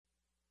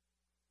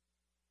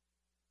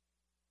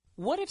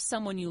What if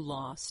someone you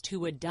lost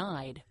who had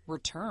died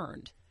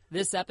returned?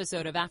 This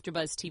episode of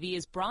AfterBuzz TV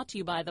is brought to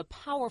you by the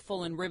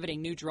powerful and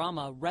riveting new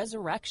drama,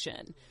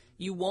 Resurrection.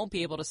 You won't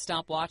be able to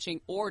stop watching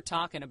or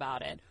talking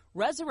about it.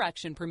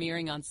 Resurrection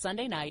premiering on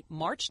Sunday night,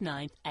 March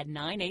 9th at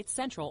 9/8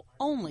 Central,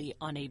 only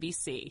on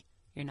ABC.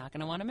 You're not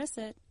going to want to miss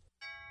it.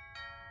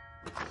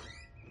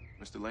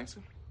 Mr.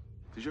 Langston,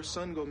 did your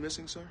son go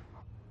missing, sir?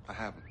 I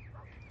haven't.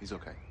 He's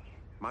okay.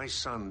 My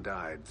son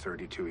died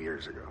 32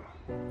 years ago.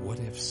 What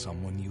if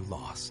someone you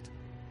lost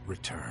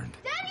returned?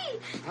 Daddy!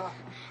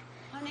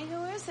 Honey,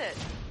 who is it?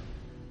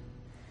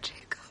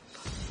 Jacob.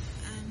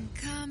 I'm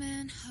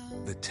coming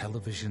home. The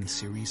television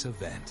series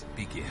event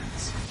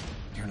begins.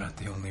 You're not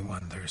the only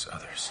one, there's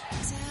others.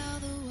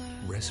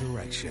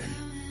 Resurrection.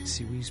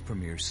 Series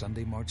premieres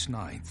Sunday, March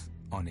 9th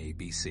on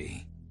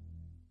ABC.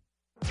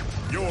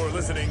 You're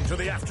listening to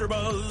the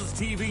AfterBuzz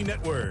TV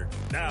network,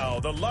 now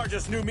the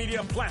largest new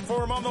media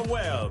platform on the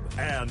web,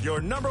 and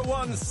your number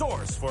one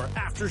source for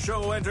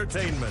after-show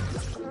entertainment.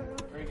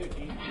 Very good,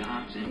 Keith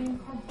Johnson.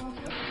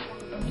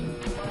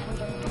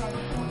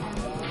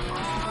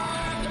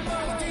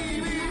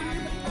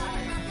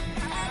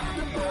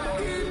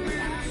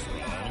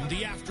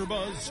 The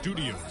AfterBuzz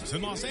Studios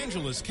in Los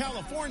Angeles,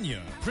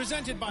 California.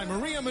 Presented by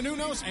Maria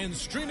Menounos and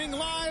streaming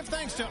live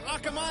thanks to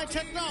Akamai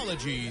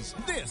Technologies.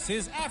 This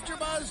is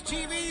AfterBuzz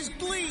TV's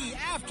Glee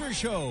After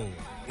Show.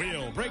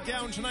 We'll break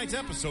down tonight's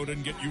episode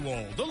and get you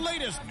all the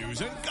latest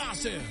news and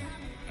gossip.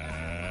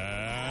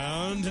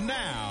 And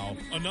now,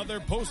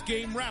 another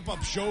post-game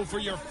wrap-up show for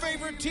your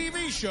favorite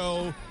TV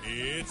show.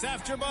 It's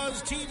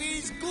AfterBuzz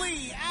TV's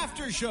Glee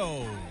After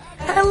Show.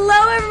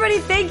 Hello, everybody.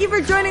 Thank you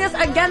for joining us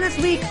again this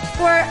week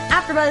for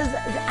AfterBuzz's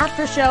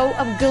After Show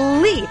of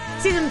Glee,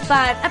 Season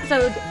 5,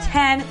 Episode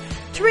 10,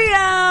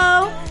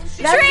 Trio.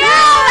 That's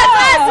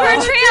us! We're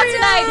a trio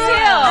tonight, too.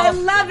 I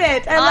love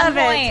it. I love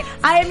it.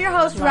 I am your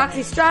host,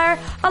 Roxy Stryer,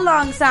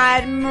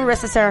 alongside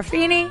Marissa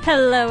Serafini.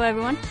 Hello,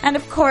 everyone. And,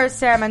 of course,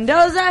 Sarah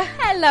Mendoza.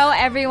 Hello,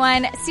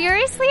 everyone.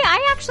 Seriously,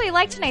 I actually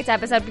liked tonight's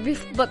episode,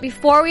 but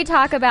before we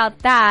talk about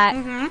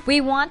that, we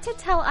want to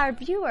tell our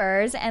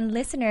viewers and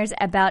listeners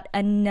about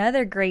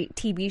another great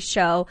TV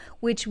show,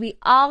 which we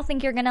all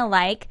think you're going to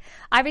like.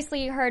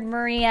 Obviously, you heard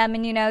Maria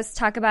Menounos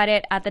talk about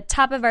it at the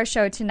top of our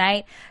show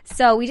tonight,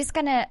 so we're just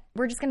gonna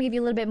give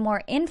you a little bit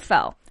more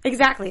info.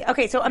 Exactly.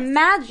 Okay, so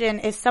imagine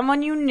if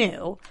someone you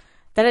knew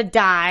that had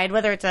died,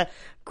 whether it's a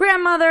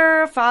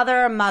grandmother,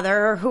 father,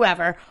 mother, or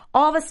whoever,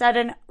 all of a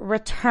sudden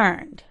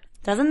returned.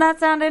 Doesn't that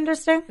sound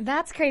interesting?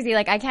 That's crazy.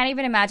 Like, I can't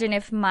even imagine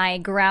if my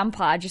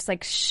grandpa just,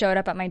 showed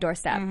up at my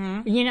doorstep.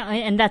 You know,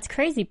 and that's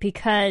crazy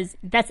because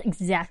that's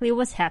exactly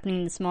what's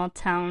happening in a small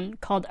town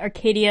called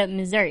Arcadia,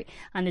 Missouri,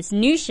 on this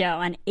new show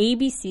on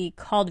ABC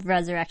called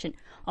Resurrection.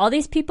 All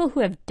these people who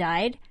have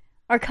died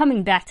are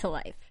coming back to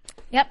life.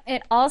 Yep,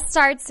 it all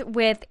starts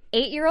with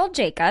 8-year-old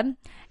Jacob,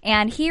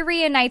 and he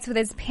reunites with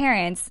his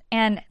parents,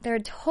 and they're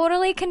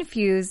totally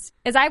confused,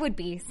 as I would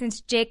be,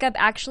 since Jacob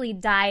actually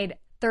died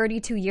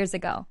 32 years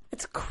ago.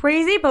 It's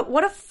crazy, but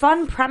what a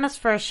fun premise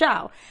for a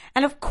show.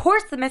 And of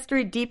course the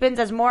mystery deepens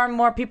as more and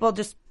more people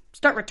just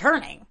start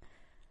returning.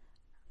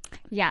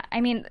 Yeah,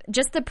 I mean,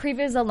 just the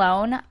previews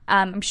alone,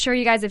 I'm sure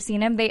you guys have seen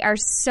them. They are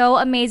so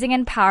amazing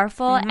and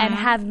powerful and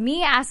have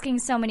me asking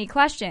so many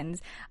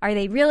questions. Are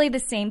they really the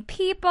same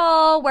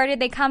people? Where did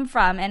they come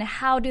from? And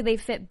how do they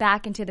fit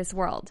back into this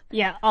world?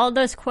 Yeah, all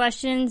those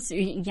questions,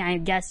 I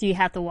guess you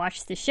have to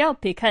watch the show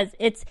because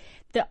it's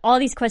all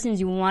these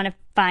questions you want to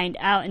find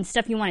out and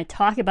stuff you want to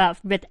talk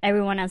about with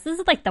everyone else. This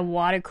is like the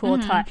water cool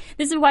talk.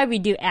 This is why we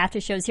do after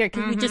shows here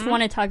because we just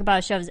want to talk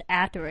about shows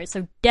afterwards.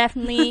 So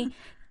definitely...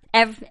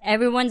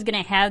 everyone's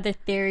going to have their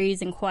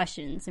theories and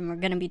questions, and we're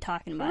going to be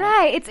talking about it.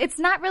 Right. It's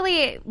not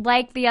really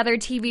like the other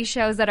TV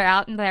shows that are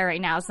out there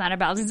right now. It's not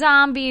about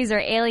zombies or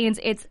aliens.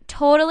 It's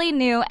totally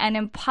new and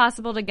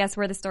impossible to guess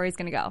where the story's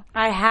going to go.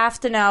 I have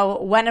to know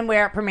when and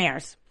where it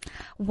premieres.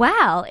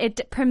 Well,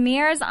 it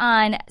premieres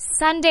on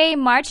Sunday,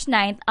 March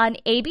 9th on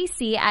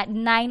ABC at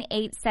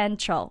 9/8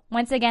 Central.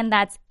 Once again,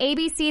 that's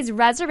ABC's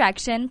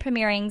Resurrection,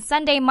 premiering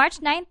Sunday, March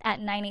 9th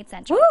at 9/8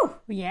 Central. Woo!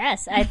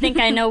 Yes, I think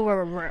I know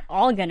where we're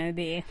all going to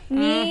be.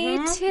 Me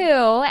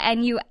too.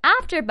 And you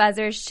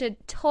AfterBuzzers should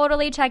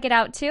totally check it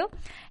out too.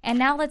 And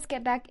now let's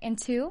get back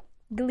into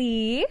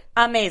Glee.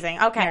 Amazing.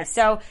 Okay,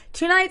 so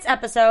tonight's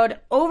episode,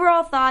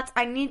 overall thoughts.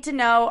 I need to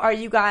know, are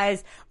you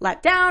guys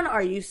let down?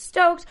 Are you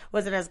stoked?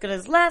 Was it as good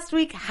as last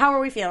week? How are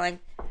we feeling?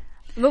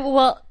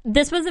 Well,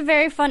 this was a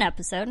very fun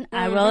episode.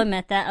 I will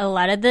admit that. A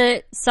lot of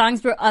the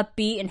songs were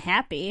upbeat and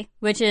happy,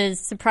 which is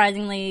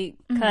surprisingly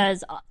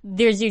because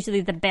there's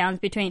usually the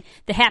balance between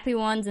the happy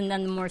ones and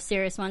then the more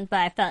serious ones. But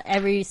I felt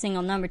every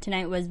single number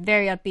tonight was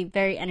very upbeat,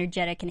 very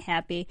energetic and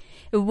happy.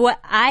 What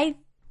I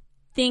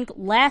think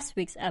last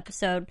week's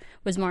episode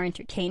was more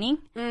entertaining.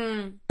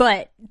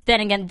 But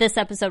then again, this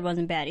episode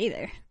wasn't bad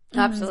either.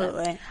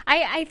 Absolutely.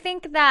 I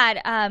think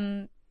that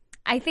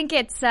I think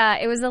it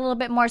was a little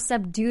bit more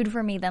subdued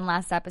for me than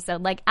last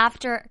episode. Like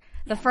after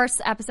the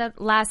first episode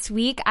last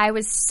week. I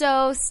was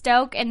so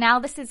stoked, and now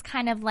this is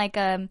kind of like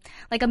a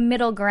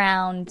middle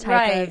ground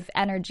type of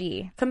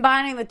energy.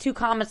 Combining the two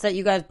comments that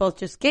you guys both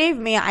just gave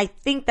me, I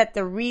think that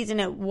the reason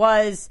it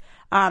was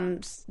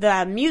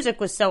the music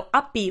was so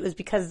upbeat was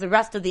because the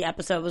rest of the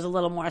episode was a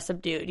little more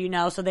subdued, you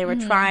know? So they were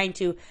trying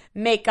to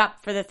make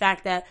up for the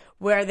fact that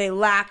where they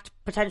lacked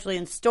potentially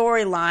in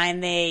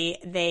storyline,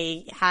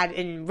 they had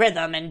in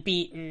rhythm and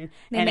beat and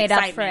made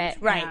excitement. up for it.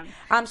 Right.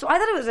 Yeah. So I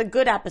thought it was a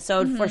good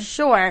episode for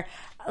sure.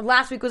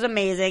 Last week was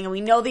amazing, and we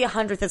know the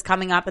 100th is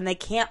coming up, and they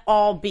can't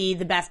all be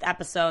the best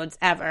episodes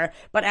ever.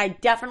 But I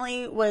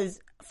definitely was,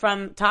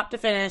 from top to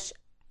finish,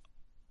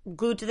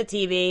 glued to the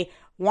TV,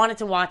 wanted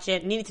to watch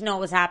it, needed to know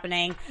what was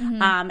happening.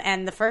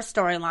 And the first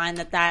storyline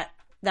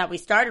that we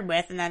started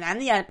with and then end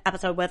the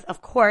episode with,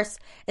 of course,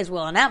 is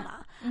Will and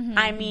Emma.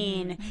 I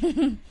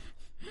mean,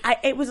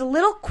 it was a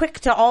little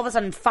quick to all of a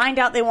sudden find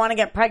out they want to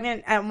get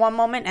pregnant at one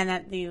moment and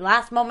at the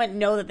last moment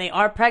know that they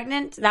are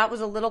pregnant. That was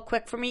a little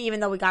quick for me,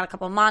 even though we got a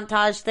couple of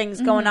montage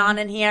things going on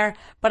in here.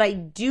 But I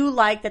do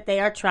like that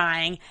they are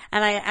trying.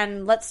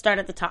 And let's start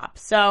at the top.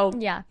 So,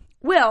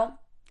 Will,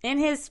 in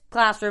his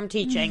classroom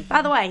teaching.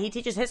 By the way, he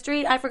teaches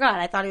history. I forgot.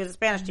 I thought he was a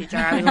Spanish teacher.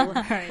 I was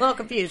a little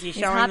confused. He's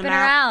showing hopping the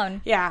map.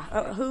 around.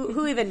 Yeah.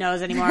 Who even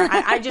knows anymore?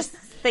 I just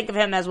think of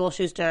him as Will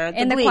Schuester.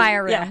 In the Glee.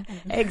 choir room. Yeah,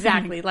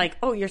 exactly. Like,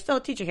 oh, you're still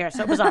a teacher here.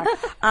 So bizarre.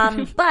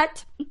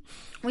 But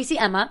we see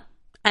Emma,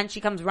 and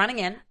she comes running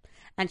in,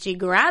 and she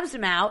grabs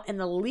him out in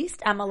the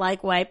least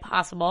Emma-like way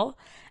possible.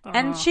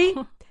 And she,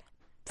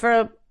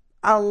 for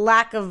a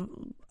lack of...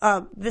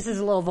 this is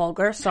a little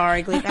vulgar,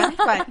 sorry, Glee fans,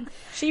 but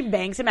she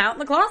bangs him out in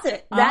the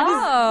closet. That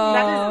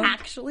is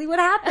actually what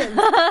happened.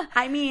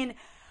 I mean,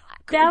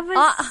 that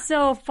was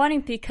so funny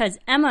because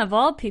Emma, of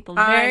all people,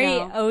 very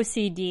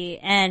OCD,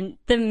 and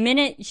the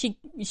minute she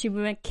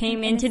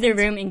came into the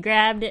room and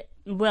grabbed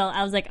Will,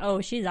 I was like, oh,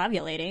 she's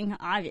ovulating,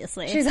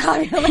 obviously. She's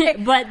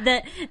ovulating. But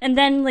and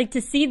then like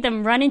to see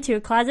them run into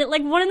a closet,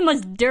 like one of the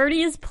most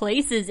dirtiest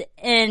places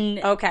in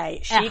high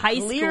school.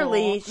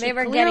 They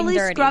were clearly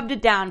scrubbed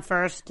it down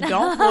first.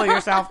 Don't fool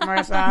yourself,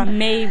 Marissa.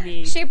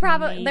 Maybe.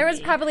 There was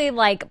probably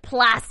like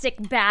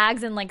plastic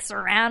bags and like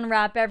saran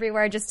wrap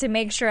everywhere just to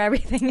make sure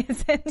everything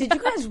is in. Did you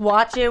guys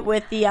watch it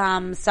with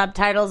the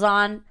subtitles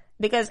on?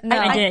 Because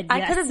I did.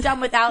 I could have done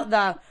without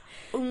the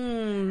Will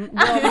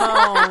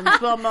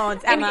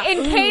moans. Emma,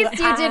 in case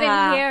you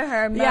didn't hear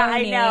her moaning. Yeah,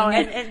 I know.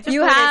 And just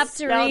you have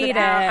to read it.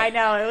 I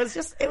know.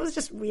 It was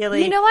just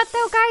really. You know what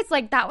though, guys?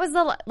 Like that was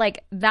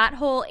that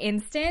whole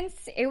instance.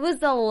 It was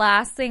the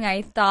last thing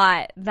I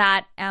thought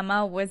that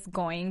Emma was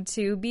going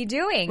to be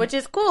doing. Which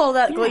is cool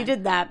that Glee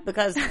did that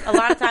because a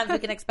lot of times we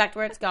can expect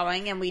where it's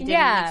going and we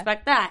didn't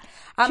expect that.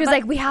 She was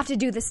like, "We have to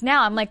do this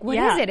now." I'm like, "What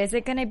is it? Is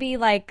it going to be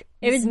like?"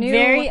 It was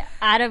very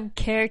out of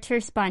character,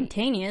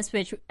 spontaneous,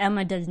 which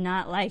Emma does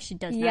not like. She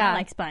does not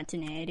like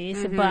spontaneity.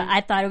 So, but I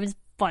thought it was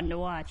fun to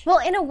watch. Well,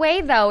 in a way,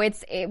 though,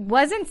 it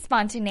wasn't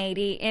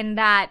spontaneity in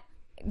that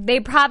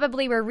they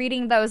probably were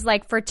reading those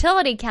like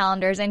fertility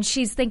calendars, and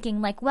she's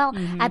thinking like, well,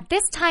 at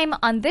this time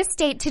on this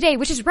date today,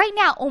 which is right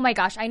now, oh my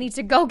gosh, I need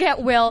to go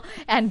get Will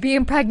and be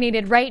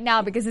impregnated right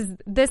now because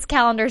this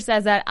calendar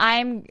says that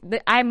I'm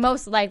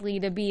most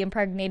likely to be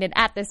impregnated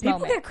at this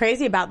moment. People get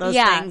crazy about those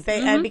things,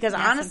 and because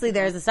honestly,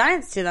 there's a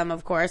science to them,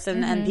 of course,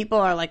 and people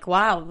are like,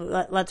 wow,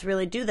 let's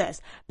really do this.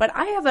 But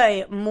I have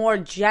a more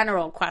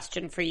general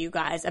question for you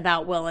guys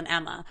about Will and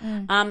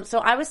Emma. So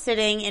I was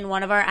sitting in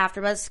one of our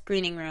AfterBuzz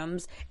screening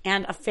rooms,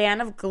 and a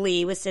fan of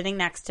Glee was sitting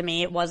next to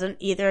me. It wasn't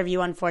either of you,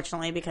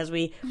 unfortunately, because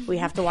we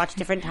have to watch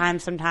different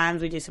times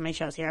sometimes. We do so many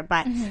shows here.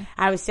 But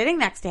I was sitting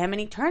next to him, and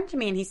he turned to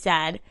me and he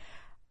said,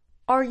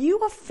 "Are you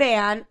a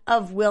fan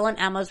of Will and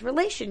Emma's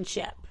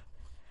relationship?"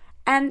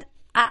 And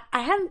I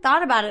hadn't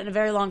thought about it in a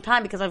very long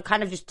time because I've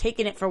kind of just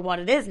taken it for what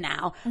it is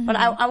now. But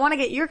I want to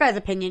get your guys'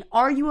 opinion.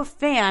 Are you a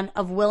fan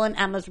of Will and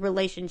Emma's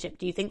relationship?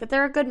 Do you think that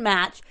they're a good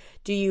match?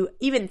 Do you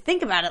even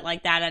think about it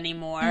like that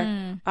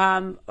anymore?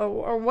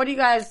 Or what are you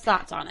guys'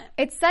 thoughts on it?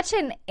 It's such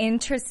an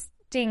interesting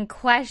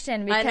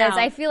question because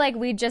I feel like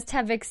we just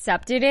have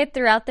accepted it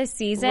throughout the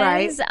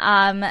seasons.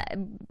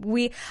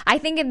 Right. I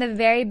think in the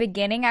very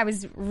beginning I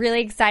was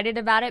really excited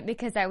about it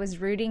because I was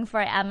rooting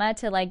for Emma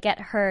to like get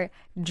her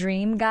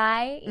dream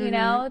guy, you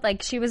know?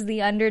 Like she was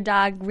the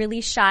underdog,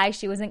 really shy.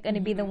 She wasn't going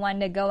to be the one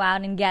to go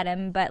out and get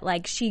him, but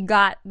like she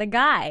got the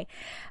guy.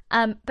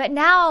 But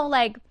now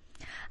like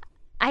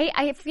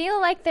I feel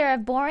like they're a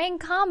boring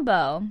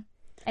combo.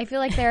 I feel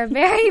like they're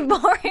very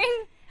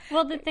boring.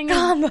 Well, the thing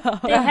is,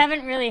 they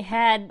haven't really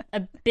had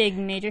a big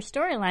major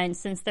storyline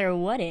since their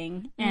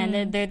wedding.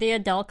 And they're the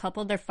adult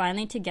couple. They're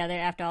finally together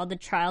after all the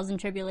trials and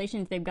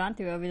tribulations they've gone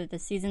through over the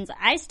seasons.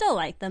 I still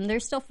like them. They're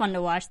still fun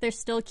to watch. They're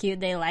still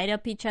cute. They light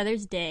up each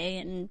other's day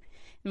and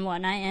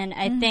whatnot. And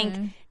I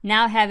think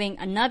now having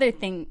another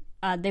thing,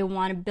 they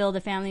want to build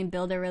a family and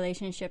build a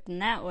relationship in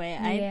that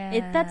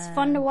way. That's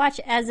fun to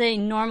watch as a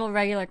normal,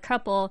 regular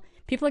couple.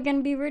 people are going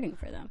to be rooting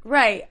for them.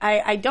 Right.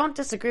 I don't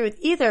disagree with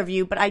either of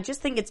you, but I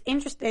just think it's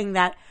interesting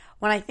that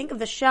when I think of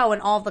the show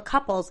and all of the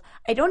couples,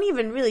 I don't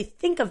even really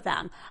think of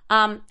them.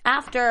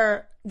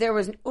 After there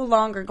was no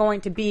longer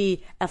going to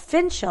be a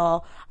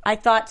Finchel, I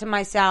thought to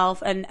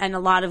myself, and a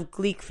lot of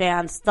Glee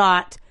fans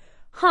thought,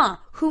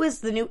 who is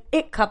the new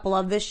it couple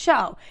of this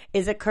show?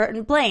 Is it Kurt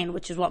and Blaine,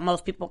 which is what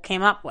most people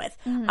came up with?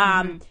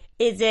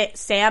 Is it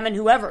Sam and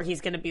whoever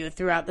he's going to be with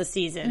throughout the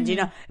season? You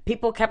know,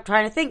 people kept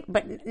trying to think,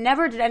 but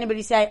never did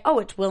anybody say, "Oh,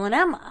 it's Will and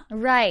Emma."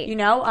 Right. You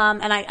know,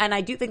 and I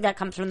do think that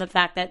comes from the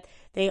fact that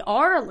they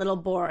are a little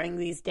boring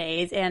these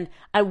days, and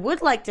I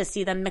would like to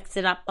see them mix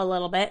it up a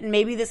little bit, and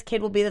maybe this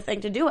kid will be the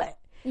thing to do it.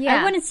 Yeah.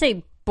 I wouldn't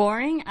say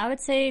boring. I would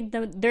say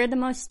they're the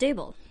most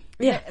stable.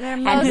 Yeah,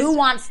 and who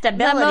wants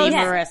stability,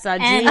 Marissa?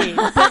 Jeez.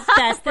 But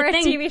that's the For a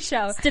thing. TV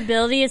show.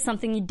 Stability is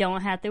something you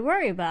don't have to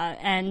worry about,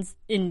 and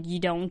you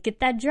don't get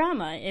that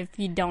drama if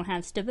you don't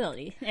have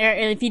stability. Or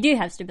if you do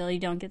have stability,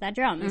 you don't get that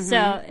drama. So,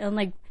 and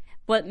like,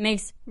 what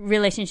makes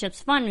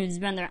relationships fun is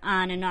when they're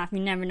on and off. You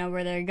never know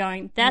where they're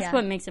going. That's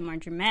what makes it more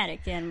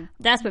dramatic, and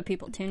that's what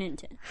people tune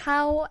into.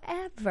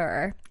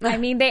 However, I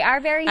mean, they are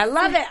very... I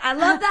love it. I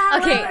love that.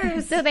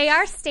 Okay, so they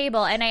are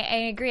stable, and I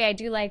agree. I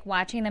do like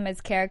watching them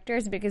as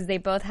characters because they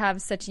both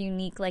have such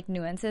unique, like,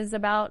 nuances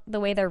about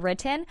the way they're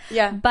written.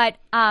 Yeah. But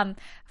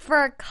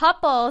for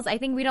couples, I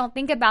think we don't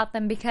think about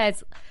them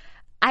because...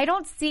 I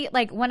don't see,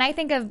 like, when I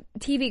think of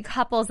TV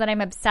couples that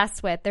I'm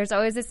obsessed with, there's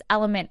always this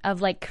element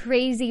of, like,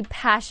 crazy,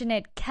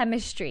 passionate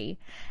chemistry.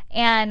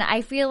 And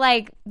I feel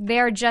like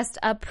they're just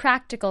a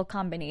practical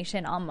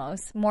combination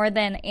almost, more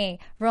than a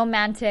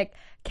romantic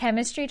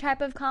chemistry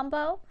type of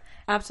combo.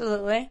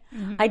 Absolutely.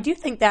 I do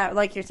think that,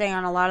 like you're saying,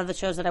 on a lot of the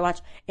shows that I watch,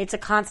 it's a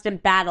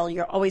constant battle.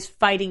 You're always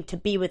fighting to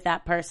be with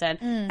that person.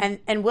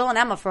 And Will and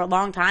Emma, for a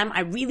long time,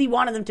 I really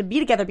wanted them to be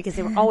together because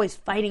they were always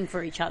fighting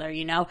for each other,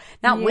 you know?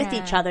 Not with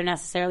each other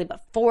necessarily,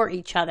 but for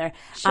each other.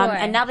 Sure.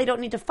 And now they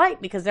don't need to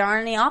fight because there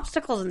aren't any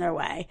obstacles in their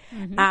way.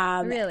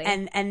 Really?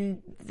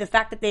 And the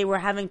fact that they were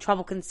having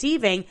trouble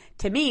conceiving,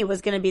 to me,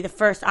 was going to be the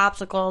first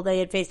obstacle they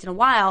had faced in a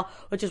while,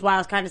 which is why I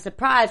was kind of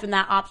surprised when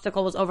that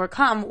obstacle was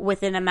overcome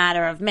within a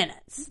matter of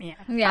minutes.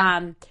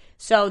 Yeah.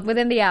 So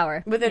within the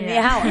hour. Within the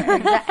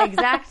hour.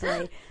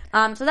 Exactly.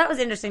 So that was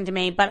interesting to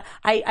me, but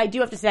I do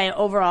have to say,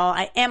 overall,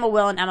 I am a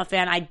Will and Emma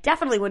fan. I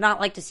definitely would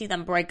not like to see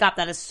them break up.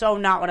 That is so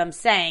not what I'm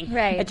saying.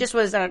 Right. It just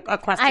was a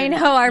question. I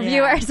know our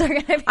viewers are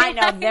going to be I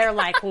know. They're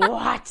like,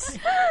 what?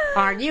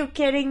 Are you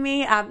kidding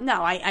me?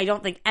 No, I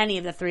don't think any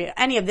of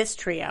this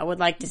trio would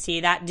like to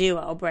see that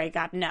duo break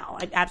up. No,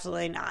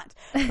 absolutely not.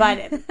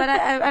 But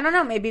I don't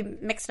know. Maybe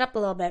mix it up a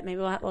little bit. Maybe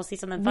we'll see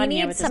something fun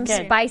here with this kid. We need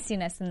some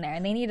spiciness in there,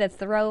 and they need to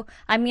throw.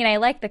 I mean, I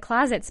like the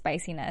closet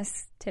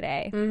spiciness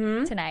tonight,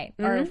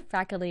 or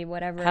faculty,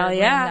 whatever Hell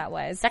yeah. that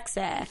was.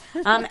 Sexy. And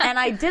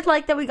I did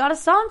like that we got a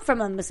song from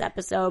them this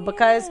episode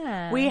because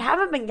we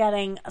haven't been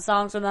getting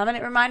songs from them, and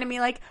it reminded me,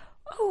 like,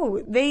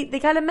 oh, they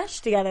kind of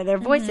meshed together, their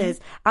voices.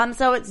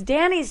 So it's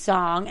Danny's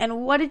song,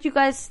 and what did you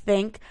guys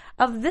think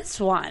of this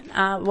one?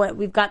 What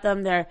we've got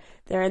them, they're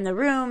in the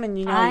room,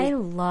 and I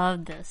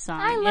love this song.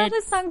 I love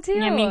this song too.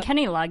 I mean,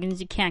 Kenny Loggins,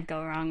 you can't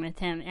go wrong with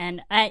him,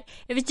 and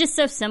it was just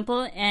so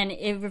simple, and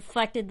it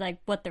reflected like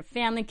what their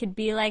family could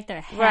be like.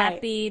 They're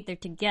happy, they're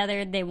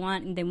together, they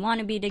want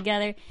to be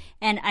together,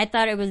 and I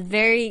thought it was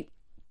the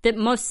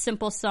most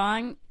simple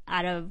song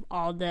out of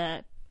all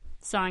the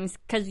songs,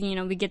 because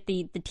we get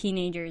the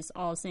teenagers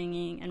all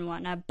singing and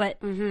whatnot, but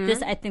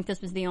I think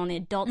this was the only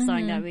adult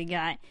song that we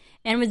got,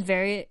 and it was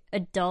very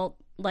adult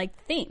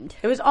themed.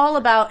 It was all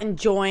about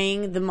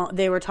enjoying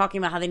they were talking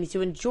about how they need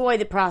to enjoy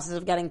the process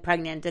of getting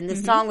pregnant, and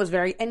this song was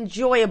very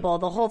enjoyable.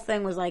 The whole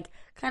thing was like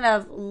kind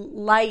of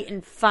light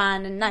and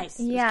fun and nice.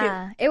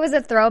 Yeah, it was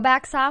a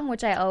throwback song,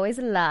 which I always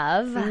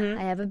love.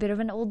 I have a bit of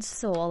an old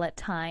soul at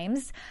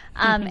times,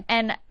 and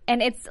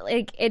it's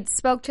like it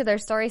spoke to their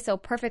story so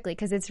perfectly,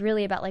 because it's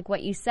really about, like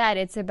what you said,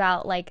 it's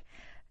about like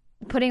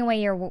putting away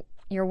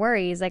your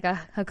worries, like a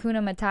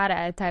Hakuna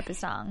Matata type of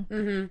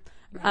song.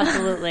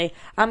 Absolutely.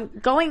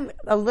 Going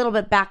a little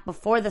bit back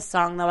before the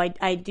song, though,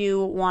 I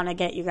do want to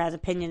get you guys'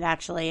 opinion,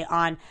 actually,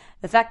 on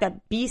the fact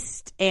that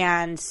Beast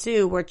and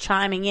Sue were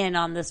chiming in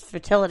on this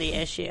fertility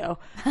issue.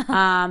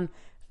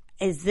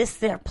 Is this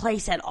their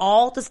place at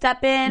all to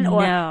step in?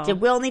 Or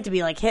did Will need to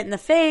be, like, hit in the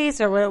face?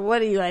 Or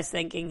what are you guys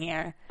thinking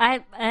here?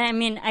 I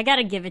mean, I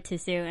gotta give it to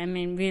Sue. I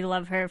mean, we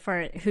love her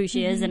for who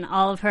she is and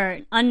all of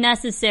her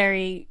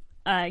unnecessary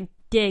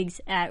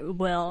digs at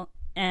Will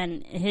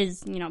and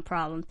his,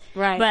 problems.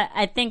 Right. But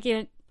I think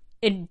it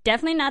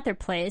definitely not their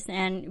place,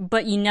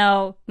 but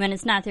when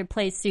it's not their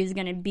place, Sue's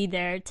gonna be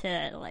there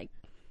to, like,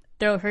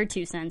 throw her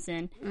 2 cents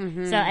in.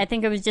 So I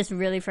think it was just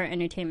really for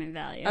entertainment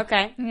value.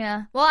 Okay.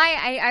 Yeah. Well,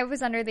 I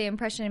was under the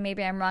impression, and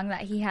maybe I'm wrong,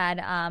 that he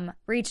had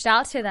reached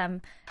out to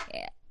them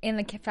in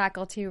the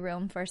faculty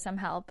room for some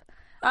help.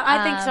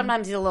 I think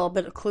sometimes he's a little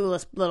bit of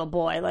clueless little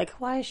boy. Like,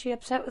 why is she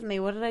upset with me?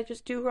 What did I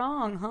just do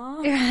wrong,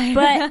 huh?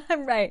 But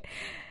right.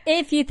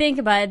 if you think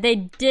about it, they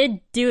did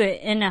do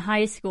it in a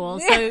high school.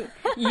 So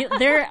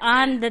they're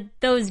on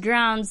those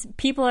grounds.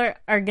 People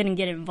are going to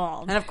get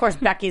involved. And of course,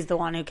 Becky's the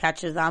one who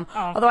catches them.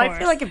 Although I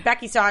feel like if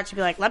Becky saw it, she'd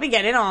be like, let me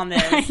get in on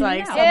this.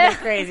 Like, something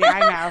crazy.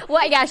 I know.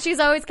 Well, yeah, she's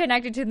always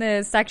connected to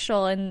the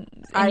sexual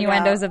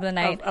innuendos of the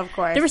night. Of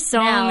course. There were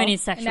so many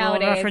sexual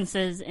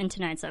references in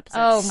tonight's episode.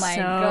 Oh my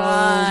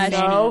gosh.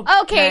 So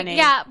okay, many.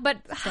 yeah, but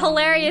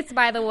hilarious,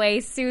 by the way,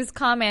 Sue's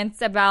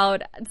comments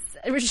about,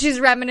 she's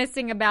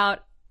reminiscing about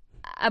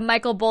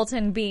Michael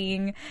Bolton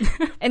being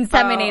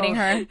inseminating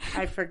her.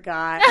 I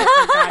forgot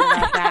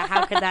about that.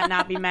 How could that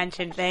not be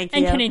mentioned? Thank you.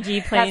 And Kenny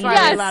G playing That's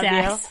why I love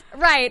you.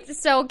 Right.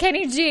 So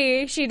Kenny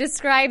G, she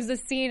describes the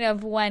scene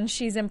of when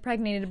she's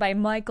impregnated by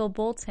Michael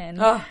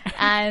Bolton.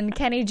 And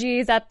Kenny G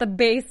is at the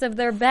base of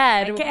their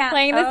bed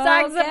playing the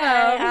saxophone.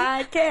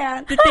 I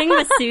can't. The thing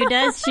with Sue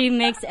does, she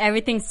makes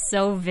everything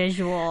so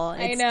visual.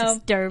 It's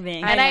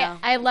disturbing. And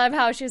I love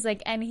how she's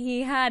like, and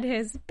he had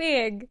his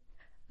big,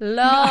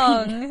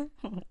 long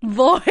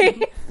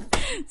voice.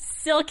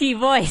 Silky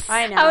voice.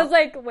 I know. I was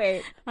like,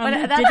 wait.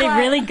 Did they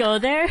really go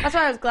there? That's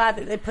why I was glad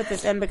that they put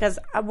this in, because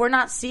we're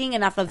not seeing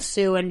enough of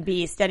Sue and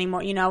Beast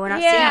anymore. You know, we're not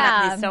seeing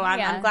enough of these. So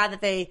I'm glad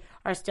that they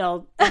are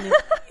still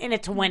in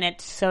it to win it,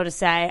 so to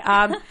say.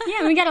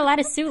 Yeah, we got a lot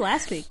of Sue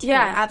last week, too.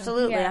 Yeah,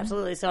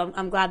 absolutely. So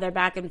I'm glad they're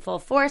back in full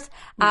force.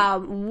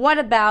 What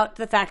about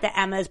the fact that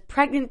Emma is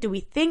pregnant? Do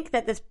we think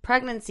that this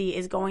pregnancy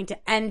is going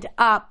to end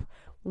up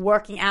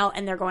working out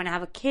and they're going to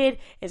have a kid?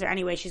 Is there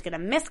any way she's going to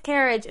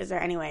miscarriage? Is there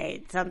any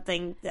way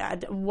something?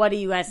 What do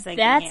you guys think?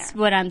 That's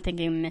what I'm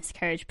thinking,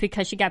 miscarriage,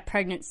 because she got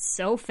pregnant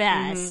so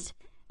fast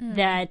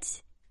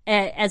that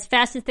as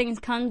fast as things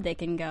come, they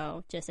can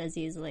go just as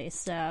easily.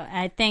 So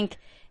I think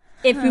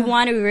if we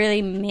want to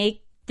really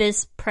make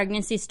this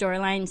pregnancy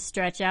storyline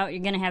stretch out,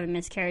 you're going to have a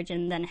miscarriage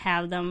and then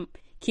have them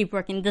keep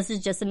working. This is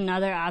just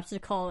another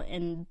obstacle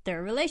in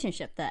their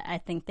relationship that I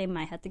think they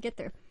might have to get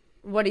through.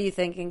 What are you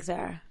thinking,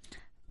 Sarah?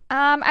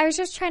 I was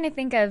just trying to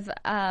think of,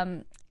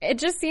 it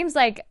just seems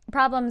like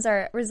problems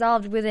are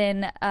resolved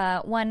within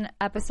one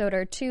episode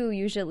or two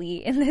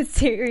usually in this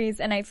series.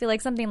 And I feel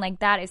like something like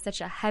that is such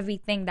a heavy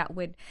thing that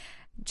would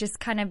just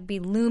kind of be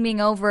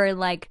looming over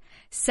like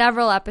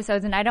several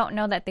episodes. And I don't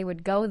know that they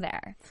would go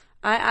there.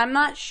 I'm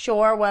not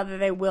sure whether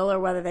they will or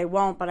whether they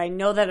won't, but I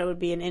know that it would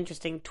be an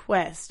interesting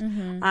twist.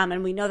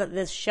 And we know that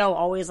this show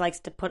always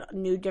likes to put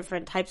new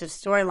different types of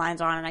storylines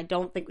on, and I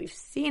don't think we've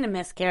seen a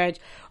miscarriage.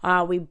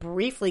 We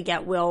briefly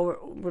get Will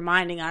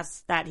reminding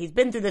us that he's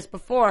been through this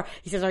before.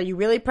 He says, are you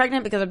really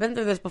pregnant? Because I've been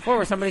through this before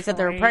where somebody said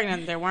they were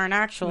pregnant. They weren't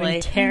actually.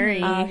 When Terry.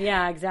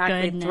 Yeah,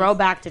 exactly. Goodness.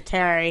 Throwback to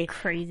Terry.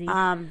 Crazy.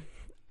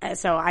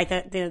 So I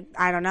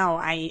don't know.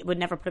 I would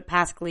never put it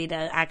past Glee to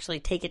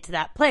actually take it to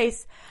that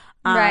place.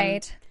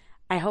 Right.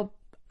 I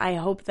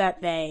hope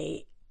that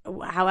they,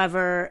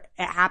 however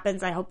it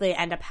happens, I hope they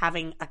end up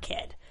having a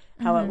kid.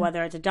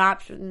 Whether it's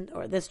adoption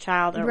or this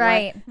child or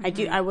right. what.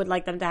 I would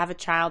like them to have a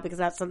child because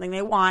that's something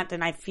they want,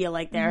 and I feel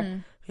like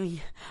they're.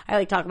 I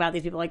like talk about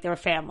these people like they're a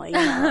family. You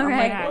know? I'm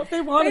like, well, if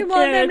they want a kid,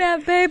 them to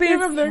have babies. Give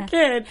them their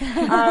kid.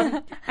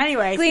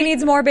 Anyway, Glee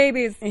needs more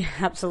babies. Yeah,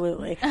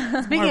 absolutely.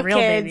 Speaking of real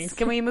kids, babies.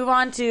 can we move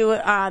on to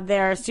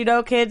their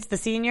pseudo kids, the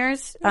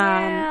seniors?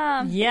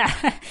 Yeah.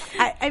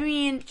 I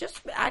mean, just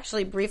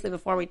actually briefly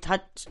before we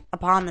touch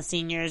upon the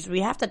seniors, we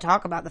have to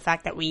talk about the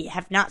fact that we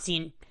have not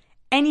seen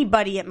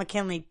anybody at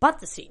McKinley but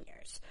the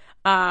seniors.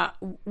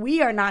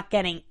 We are not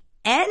getting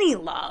any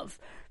love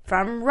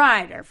from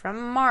Ryder,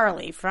 from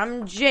Marley,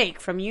 from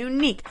Jake, from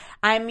Unique.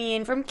 I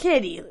mean, from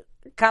Kitty.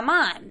 Come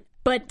on.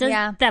 But does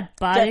that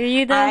bother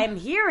you, though? I'm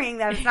hearing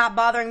that it's not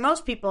bothering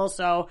most people,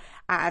 so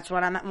that's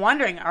what I'm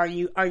wondering. Are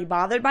you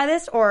bothered by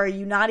this, or are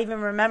you not even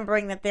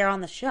remembering that they're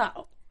on the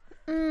show?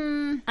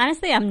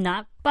 Honestly, I'm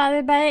not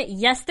bothered by it.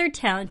 Yes, they're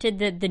talented.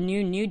 The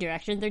new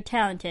direction, they're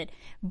talented.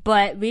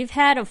 But we've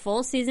had a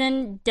full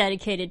season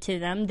dedicated to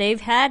them. They've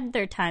had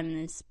their time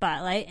in the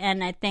spotlight,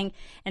 and I think,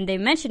 and they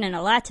mentioned it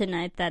a lot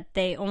tonight, that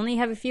they only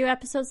have a few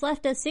episodes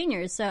left as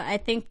seniors. So I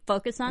think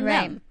focus on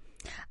them.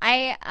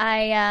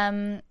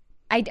 I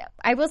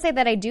will say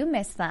that I do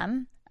miss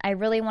them. I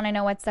really want to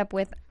know what's up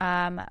with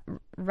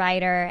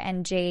Ryder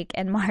and Jake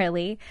and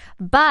Marley,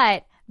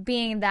 but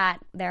being that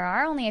there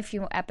are only a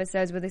few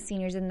episodes with the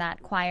seniors in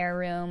that choir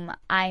room,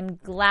 I'm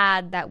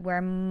glad that we're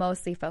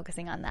mostly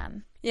focusing on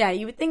them. Yeah,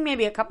 you would think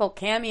maybe a couple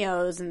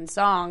cameos and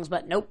songs,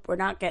 but nope, we're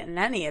not getting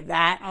any of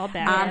that. All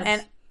bad.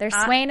 And they're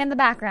swaying in the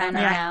background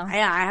right now.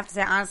 Yeah, I have to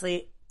say,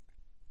 honestly,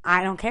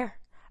 I don't care.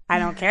 I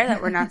don't care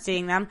that we're not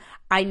seeing them.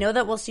 I know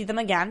that we'll see them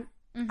again.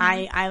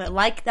 I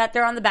like that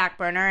they're on the back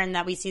burner and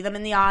that we see them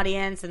in the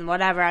audience and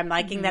whatever. I'm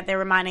liking that they're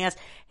reminding us,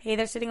 hey,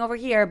 they're sitting over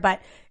here,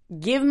 but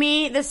give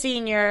me the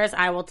seniors.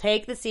 I will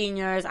take the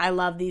seniors. I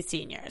love these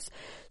seniors.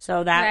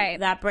 So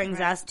that brings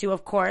us to,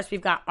 of course,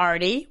 we've got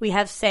Artie, we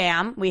have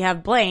Sam, we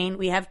have Blaine,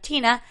 we have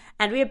Tina,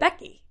 and we have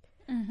Becky.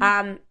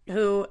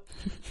 who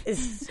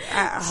is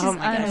oh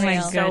my gosh,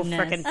 she's so goodness.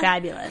 freaking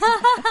fabulous.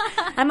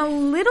 I'm a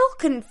little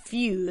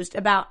confused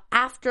about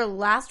after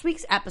last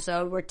week's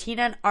episode where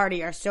Tina and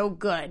Artie are so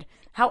good,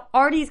 how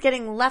Artie's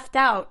getting left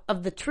out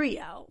of the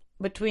trio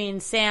between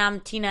Sam,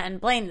 Tina,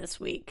 and Blaine this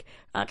week.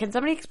 Can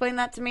somebody explain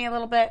that to me a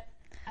little bit?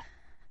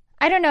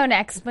 I don't know an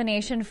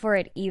explanation for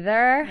it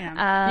either.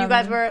 Yeah. You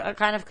guys were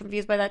kind of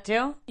confused by that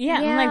too? Yeah.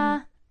 I'm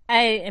like,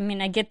 I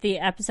mean, I get the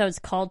episode's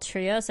called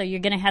Trio, so you're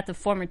going to have to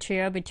form a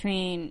trio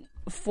between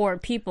 4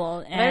 people.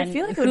 And but I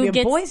feel like it would be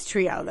a boys'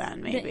 trio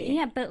then, maybe.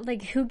 Yeah, but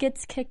like, who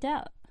gets kicked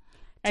out?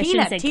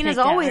 Tina's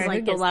always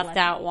like the left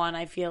out one,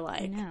 I feel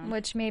like.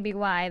 Which may be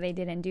why they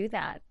didn't do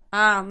that.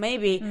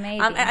 Maybe.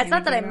 It's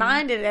not that I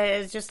minded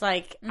it. It's just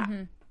like,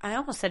 I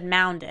almost said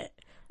mound it.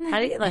 How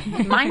do you, like,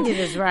 minded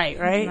is right?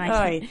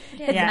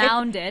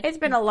 Mound it. It's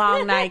been a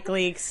long night,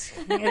 Gleeks.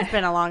 It's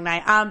been a long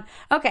night.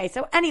 Okay,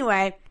 so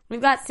anyway, we've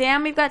got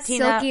Sam, we've got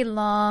Tina. Silky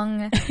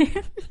long.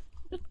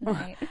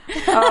 Right.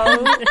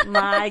 Oh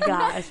my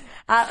gosh.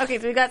 Okay,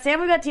 so we've got Sam,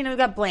 we've got Tina, we've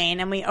got Blaine,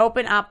 and we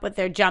open up with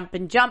their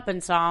Jumpin'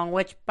 Jumpin' song,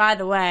 which, by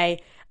the way,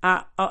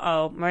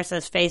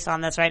 Marissa's face on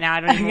this right now.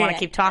 I don't even want to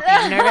keep talking.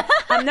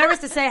 I'm nervous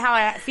to say how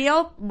I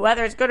feel,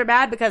 whether it's good or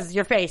bad, because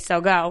your face,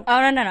 so go.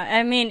 Oh, no.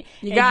 I mean,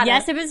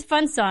 yes, it was a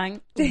fun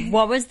song.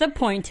 What was the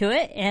point to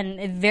it? And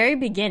at the very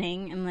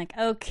beginning, I'm like,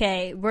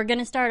 okay, we're going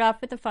to start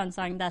off with a fun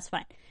song. That's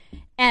fine.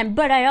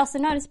 But I also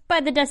noticed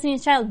by the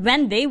Destiny's Child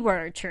when they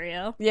were a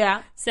trio.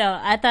 Yeah. So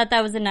I thought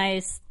that was a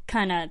nice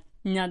kind of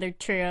another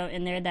trio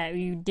in there that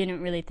you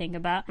didn't really think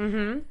about.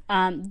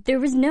 Mm-hmm. There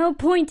was no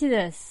point to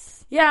this.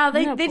 Yeah,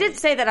 they did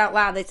say that out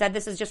loud. They said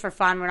this is just for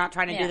fun. We're not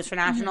trying to do this for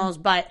nationals.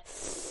 But,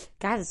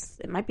 guys,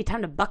 it might be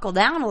time to buckle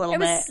down a little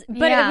bit.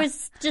 But it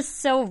was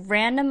just so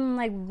random.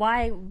 Like,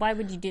 why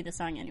would you do the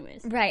song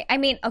anyways? Right. I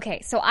mean,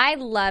 okay, so I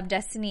loved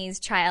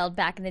Destiny's Child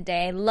back in the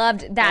day. I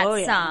loved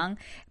that song.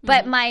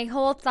 But my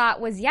whole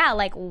thought was,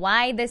 like,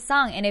 why this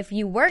song? And if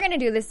you were going to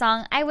do this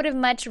song, I would have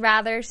much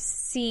rather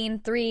seen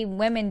 3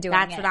 women doing it.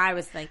 That's what I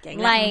was thinking.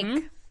 Like...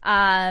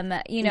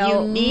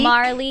 Unique,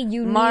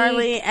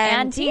 Marley,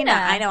 and Tina.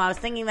 I know. I was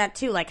thinking that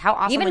too. Like, how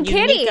awesome would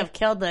Kitty Unique have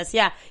killed this?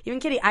 Yeah, even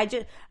Kitty.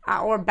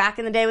 Or back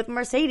in the day with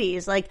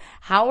Mercedes. Like,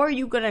 how are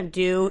you gonna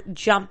do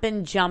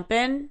Jumpin'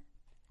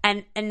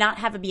 and not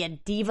have it be a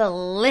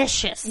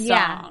diva-licious song?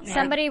 Yeah,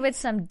 somebody with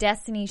some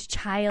Destiny's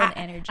Child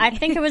energy. I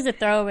think it was a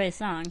throwaway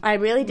song. I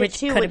really did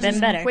too, which is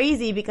better.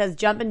 Crazy because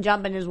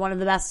Jumpin' is one of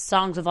the best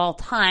songs of all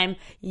time.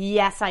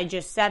 Yes, I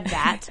just said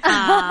that.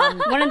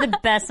 One of the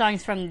best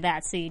songs from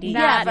that CD.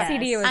 That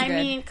CD was good. I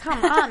mean,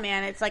 come on,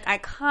 man. It's like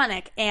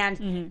iconic.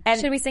 And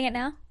should we sing it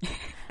now?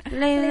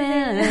 Because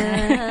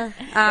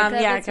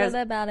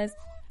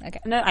okay.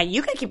 No,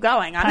 you can keep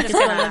going. I'm just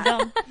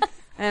gonna.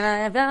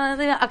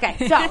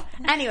 Okay, so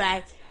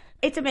anyway,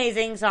 it's an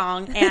amazing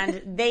song,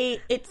 and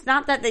it's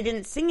not that they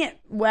didn't sing it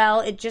well,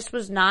 it just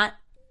was not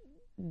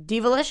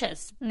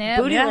divalicious,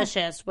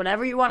 bootylicious,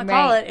 whatever you want to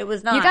call it. It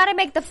was not. You got to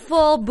make the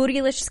full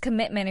bootylicious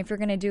commitment if you're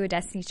going to do a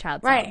Destiny's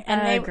Child song. Right?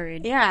 And they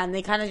agreed. Yeah, and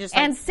they kind of just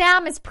and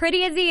Sam, as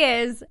pretty as he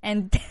is,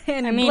 and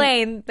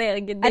Blaine,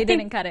 they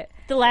didn't cut it.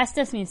 The last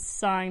Destiny's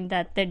song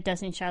the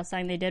Destiny's Child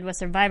song they did was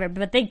Survivor,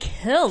 but they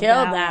killed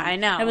that. One. I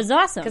know it was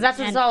awesome because that's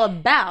what it's all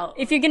about.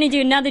 If you're going to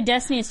do another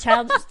Destiny's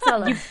Child, it's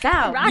all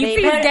about.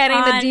 Roxy's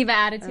getting the diva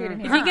attitude in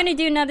here. If you're going to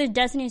do another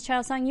Destiny's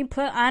Child song, you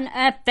put on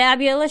a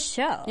fabulous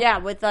show. Yeah,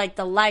 with like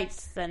the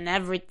lights and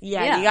everything.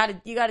 Yeah,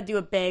 you got to do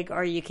it big,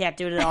 or you can't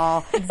do it at all.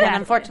 Exactly. And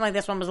unfortunately,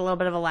 this one was a little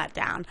bit of a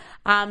letdown.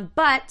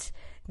 But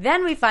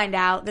then we find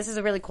out this is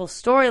a really cool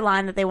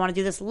storyline that they want to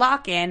do this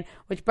lock-in,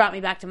 which brought me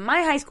back to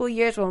my high school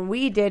years when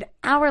we did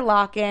our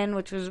lock-in,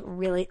 which was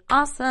really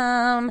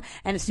awesome.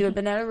 And if Sue had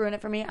been there to ruin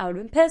it for me, I would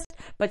have been pissed.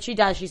 But she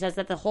does. She says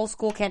that the whole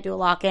school can't do a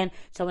lock-in.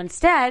 So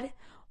instead,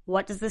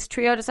 what does this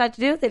trio decide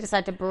to do? They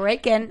decide to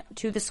break in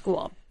to the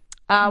school.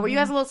 Were you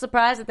guys a little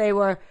surprised that they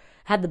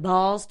had the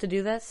balls to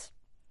do this?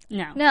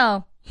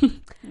 No.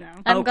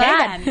 I'm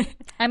glad.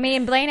 I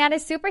mean, Blaine had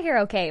his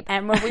superhero cape.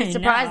 And were we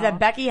surprised that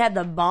Becky had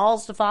the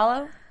balls to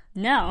follow?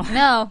 No.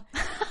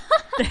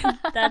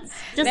 That's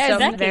just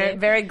so very,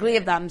 very Glee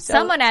of them. So,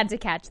 someone had to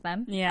catch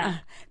them. Yeah.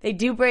 They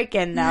do break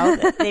in, though.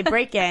 They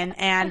break in,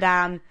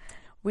 and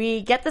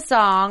we get the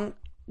song,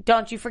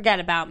 Don't You Forget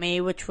About Me,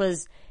 which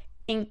was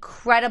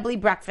incredibly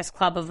Breakfast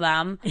Club of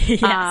them.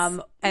 Yes.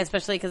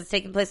 Especially because it's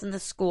taking place in the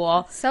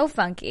school. So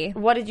funky.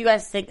 What did you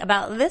guys think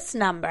about this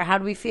number? How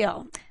do we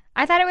feel?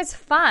 I thought it was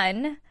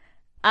fun.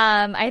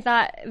 I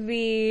thought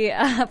the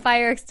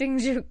fire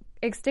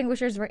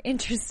extinguishers were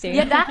interesting.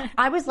 Yeah,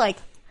 I was like,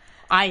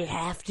 I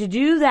have to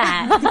do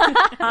that.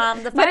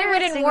 The but it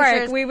wouldn't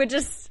work. We would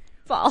just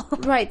fall.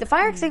 Right. The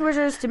fire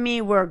extinguishers to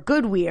me were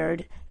good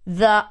weird.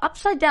 The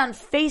upside down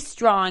face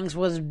drawings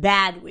was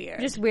bad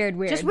weird. Just weird.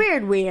 Just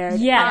weird.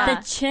 Yeah,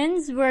 the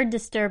chins were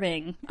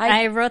disturbing.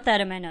 I wrote that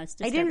in my notes.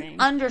 Disturbing. I didn't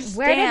understand.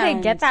 Where did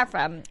they get that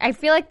from? I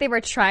feel like they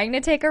were trying to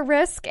take a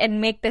risk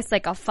and make this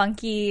like a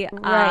funky,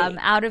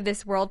 out of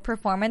this world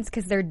performance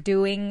because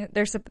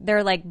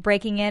they're like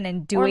breaking in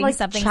and doing or like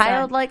something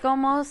childlike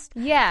almost.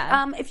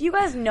 Yeah. If you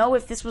guys know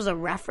if this was a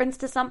reference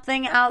to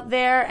something out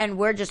there and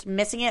we're just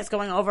missing it, it's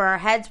going over our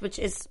heads, which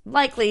is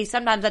likely.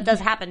 Sometimes that does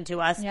happen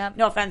to us. Yep.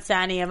 No offense to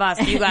any of us.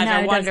 You guys No, are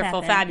it does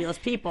wonderful, happen. fabulous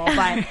people,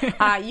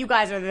 but you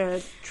guys are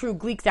the true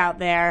Gleeks out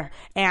there,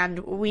 and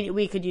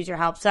we could use your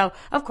help. So,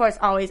 of course,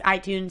 always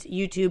iTunes,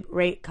 YouTube,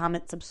 rate,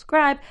 comment,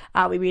 subscribe.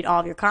 We read all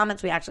of your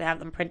comments. We actually have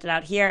them printed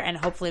out here, and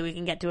hopefully we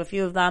can get to a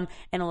few of them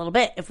in a little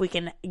bit if we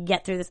can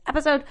get through this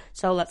episode.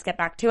 So let's get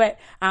back to it.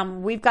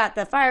 We've got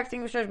the fire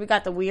extinguishers, we've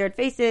got the weird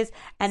faces,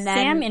 and then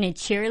Sam in a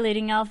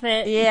cheerleading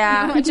outfit.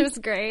 Yeah. which was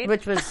great.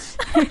 Which was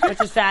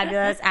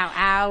fabulous. Ow,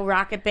 ow,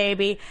 Rocket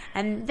Baby.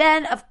 And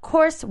then, of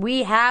course,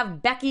 we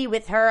have Becky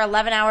with her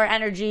 11-hour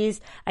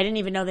energies. I didn't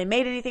even know they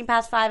made anything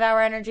past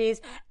 5-hour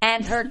energies.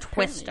 And her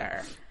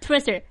Twister.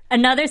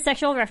 Another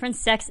sexual reference,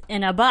 sex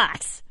in a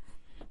box.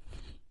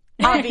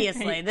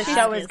 Obviously. The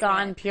show has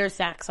gone pure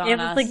sex on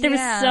us. Like, there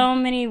were so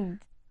many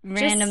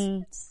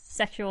random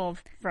sexual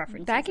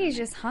references. Becky's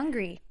just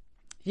hungry.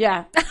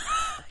 Yeah.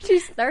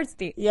 She's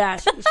thirsty. Yeah,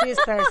 she is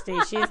thirsty.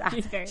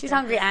 She's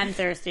hungry and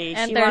thirsty.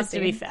 And she thirsty. wants to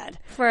be fed.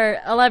 For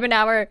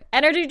 11-hour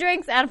energy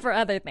drinks and for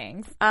other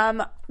things.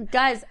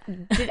 Guys,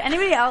 did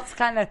anybody else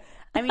kind of...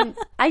 I mean,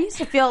 I used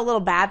to feel a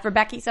little bad for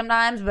Becky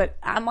sometimes, but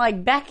I'm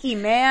like, Becky,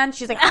 man.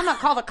 She's like, I'm going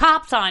to call the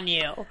cops on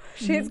you.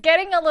 She's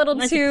getting a little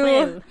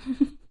too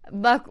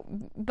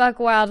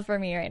buck wild for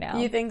me right now.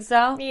 You think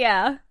so?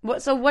 Yeah.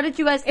 So what did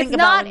you guys think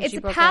about when she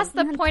broke past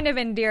in? the point of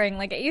endearing.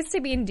 Like, it used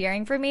to be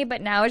endearing for me,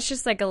 but now it's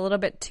just like a little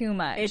bit too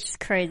much. It's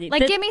crazy.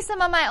 Like, give me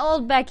some of my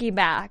old Becky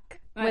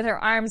back with her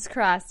arms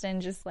crossed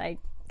and just like,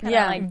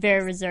 like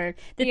very reserved.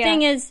 The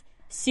thing is,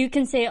 Sue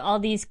can say all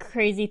these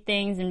crazy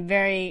things and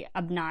very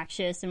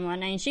obnoxious and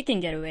whatnot, and she can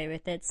get away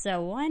with it.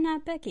 So why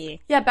not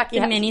Becky? Yeah, Becky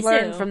has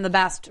learned from the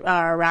best,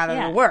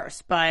 rather the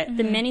worst. But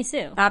the mini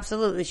Sue,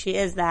 absolutely, she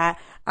is that.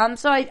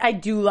 So I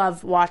do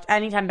love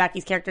anytime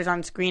Becky's character's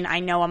on screen, I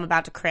know I'm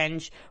about to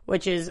cringe,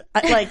 which is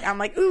like, I'm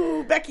like,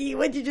 ooh, Becky,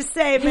 what'd you just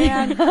say,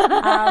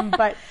 man?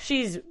 But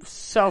she's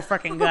so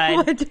freaking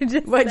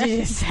good. What'd you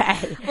just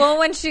say? Well,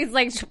 when she's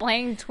like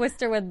playing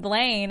Twister with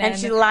Blaine and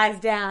she lies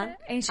down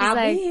and she's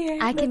like,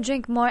 I can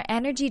drink more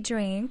energy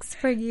drinks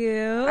for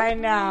you. I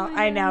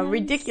know.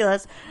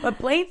 Ridiculous. But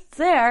Blaine's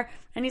there.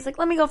 And he's like,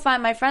 let me go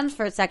find my friends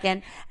for a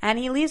second. And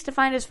he leaves to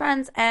find his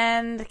friends.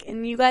 And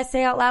can you guys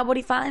say out loud what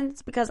he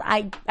finds? Because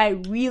I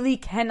really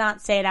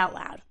cannot say it out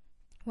loud.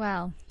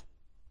 Wow.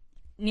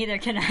 Neither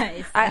can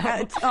I.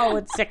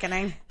 It's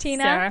sickening.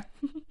 Tina Sarah.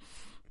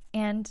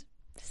 and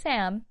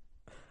Sam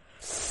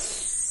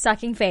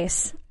sucking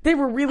face. They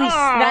were really...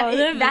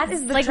 that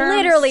is the like term.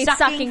 Literally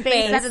sucking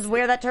face. That is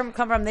where that term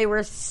come from. They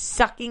were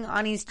sucking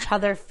on each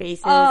other's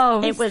faces.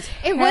 Oh, it was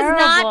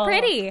not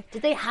pretty.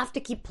 Did they have to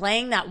keep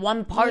playing that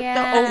one part over?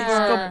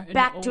 Go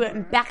back to it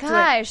and back to it.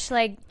 Gosh,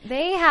 like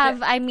they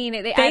have. I mean,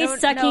 face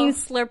sucking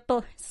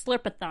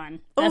slurpathon.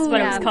 That's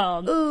what it was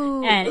called,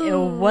 and it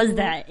was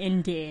that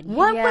indeed.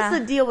 What was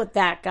the deal with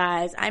that,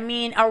 guys? I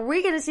mean, are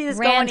we going to see this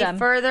go any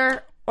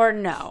further? Or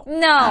no?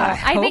 No,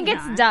 I think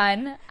it's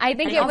done. I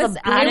think it was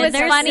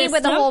funny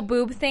with the whole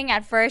boob thing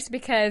at first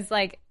because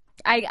like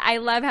I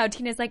love how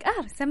Tina's like,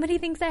 oh, somebody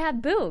thinks I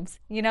have boobs.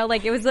 You know,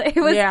 like it was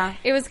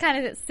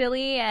kind of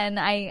silly and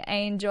I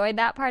enjoyed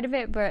that part of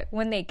it. But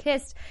when they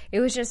kissed, it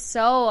was just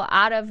so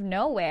out of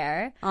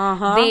nowhere.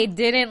 They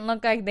didn't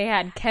look like they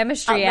had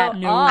chemistry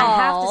at all. I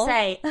have to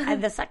say,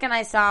 the second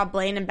I saw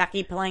Blaine and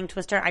Becky playing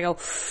Twister, I go,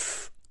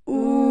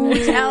 ooh,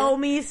 tell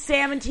me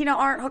Sam and Tina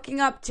aren't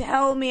hooking up.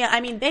 Tell me. I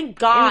mean, thank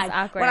God. It was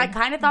awkward. What I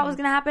kind of thought was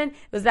going to happen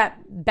was that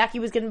Becky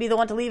was going to be the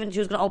one to leave and she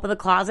was going to open the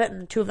closet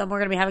and the two of them were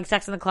going to be having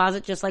sex in the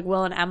closet just like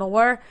Will and Emma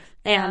were.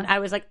 And I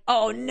was like,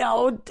 oh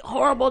no,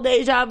 horrible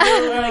deja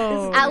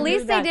vu. At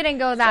least they didn't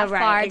go that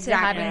far to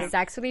having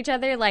sex with each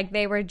other. Like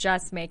they were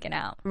just making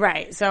out.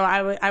 Right. So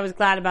I was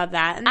glad about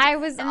that. And I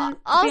was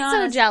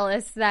also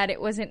jealous that it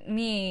wasn't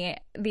me,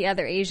 the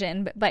other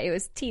Asian, but it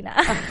was Tina.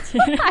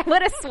 I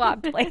would have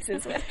swapped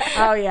places with her.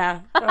 Oh yeah.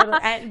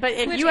 Totally. But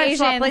if you had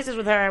swapped places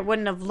with her, it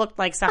wouldn't have looked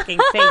like sucking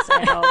face,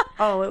 I hope.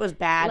 Oh, it was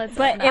bad.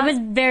 But it was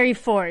very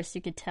forced,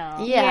 you could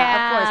tell.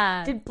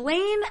 Yeah, of course. Did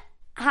Blaine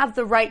have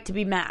the right to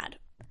be mad?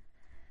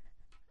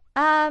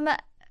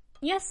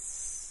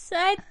 Yes,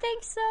 I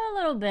think so a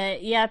little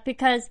bit. Yeah,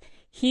 because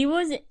he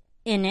was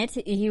in it.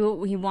 He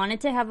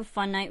wanted to have a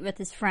fun night with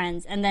his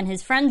friends, and then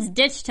his friends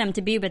ditched him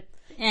to be with,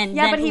 and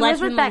then but he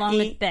left was with him alone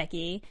with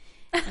Becky.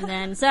 And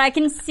then, so I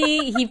can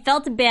see he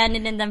felt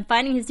abandoned, and then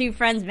finding his two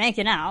friends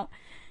making out.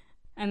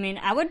 I mean,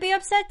 I would be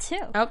upset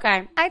too.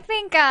 Okay. I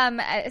think,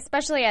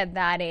 especially at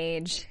that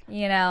age,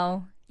 you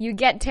know, you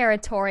get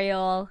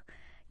territorial.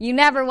 You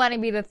never want to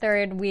be the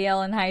third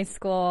wheel in high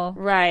school.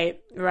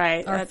 Right.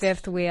 Or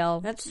fifth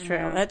wheel. That's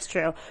true. That's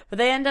true. But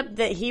they end up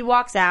that he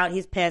walks out.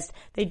 He's pissed.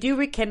 They do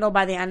rekindle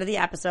by the end of the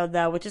episode,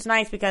 though, which is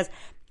nice because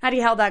had he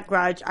held that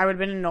grudge, I would have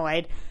been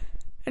annoyed.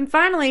 And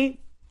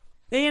finally,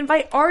 they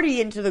invite Artie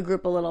into the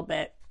group a little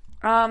bit.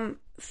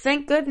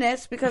 Thank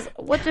goodness, because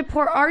what did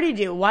poor Artie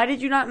do? Why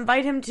did you not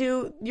invite him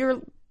to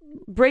your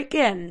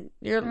break-in,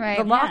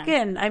 the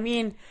lock-in? I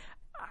mean,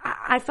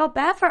 I felt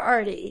bad for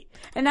Artie.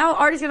 And now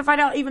Artie's going to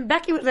find out even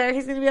Becky was there.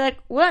 He's going to be like,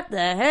 what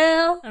the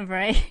hell?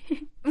 Right.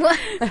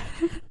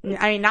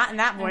 I mean, not in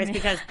that voice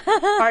because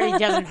Artie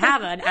doesn't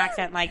have an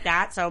accent like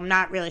that, so I'm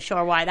not really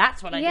sure why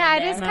that's what I did. Yeah,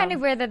 it is kind of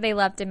weird that they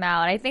left him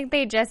out. I think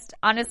they just,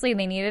 honestly,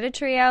 they needed a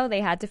trio.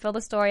 They had to fill the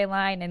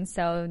storyline, and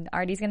so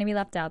Artie's going to be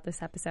left out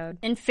this episode.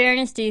 In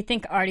fairness, do you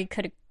think Artie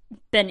could have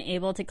been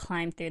able to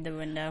climb through the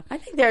window? I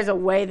think there's a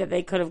way that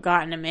they could have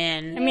gotten him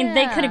in. I mean,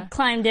 they could have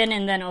climbed in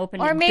and then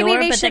opened or the maybe door,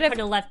 they but should they have could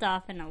have left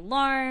off an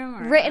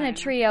alarm. Or, written a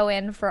trio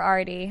in for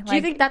Artie. Do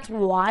you think that's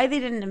why they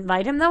didn't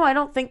invite him, though? I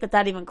don't think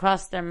that even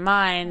crossed their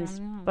minds,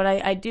 but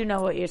I do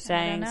know what you're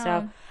saying.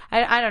 So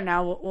I don't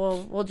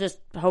know. We'll just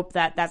hope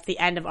that that's the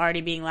end of Artie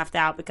being left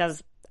out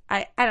because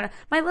I don't know.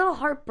 My little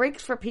heart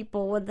breaks for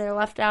people when they're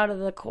left out of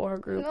the core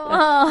group.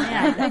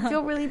 I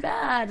feel really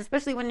bad,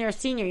 especially when you're a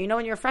senior. You know,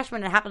 when you're a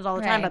freshman, it happens all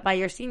the time. But by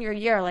your senior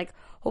year, like,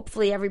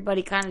 hopefully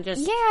everybody kind of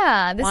just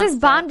this is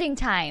bonding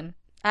time.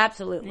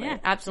 Absolutely, Yeah.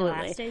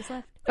 absolutely. Last days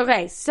left.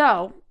 Okay,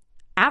 so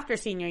after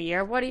senior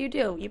year, what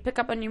do? You pick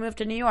up and you move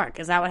to New York.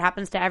 Is that what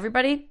happens to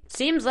everybody?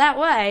 Seems that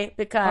way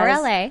because or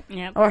LA,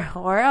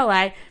 or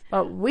LA.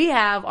 But we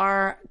have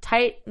our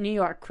tight New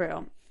York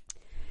crew,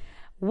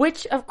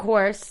 which of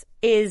course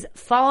is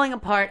falling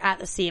apart at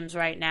the seams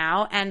right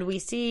now, and we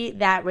see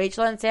that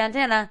Rachel and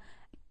Santana,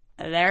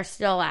 they're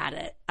still at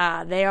it.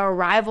 They are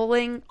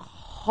rivaling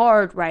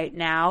hard right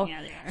now.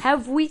 Yeah, they are.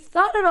 Have we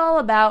thought at all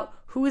about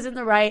who is in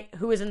the right,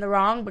 who is in the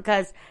wrong?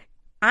 Because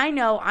I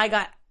know I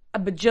got a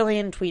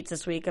bajillion tweets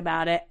this week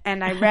about it,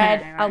 and I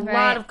read a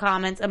lot of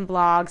comments and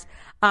blogs,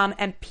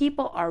 and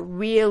people are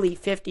really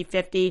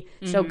 50-50.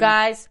 So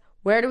guys,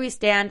 where do we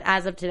stand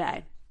as of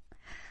today?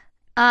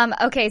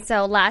 Okay,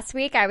 so last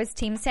week I was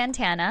Team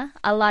Santana.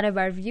 A lot of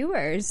our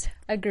viewers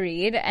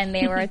agreed, and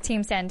they were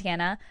Team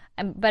Santana.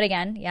 But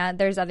again,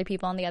 there's other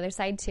people on the other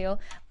side too.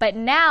 But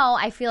now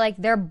I feel like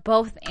they're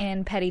both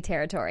in petty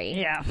territory.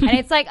 Yeah. And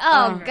it's like,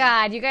 oh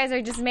God, you guys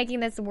are just making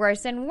this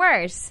worse and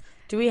worse.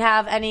 Do we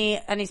have any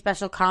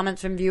special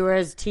comments from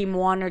viewers, Team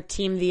one or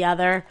Team the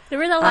other? There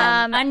was a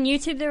lot on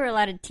YouTube. There were a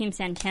lot of Team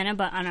Santana,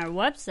 but on our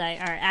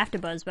website, our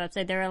AfterBuzz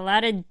website, there were a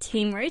lot of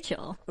Team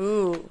Rachel.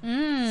 Ooh,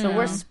 so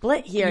we're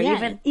split here.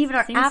 Yeah, even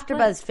our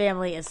AfterBuzz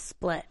family is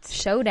split.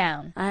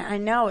 Showdown. I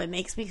know, it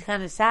makes me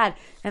kind of sad,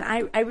 and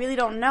I really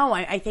don't know.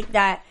 I think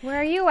that where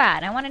are you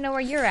at? I want to know where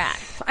you're at.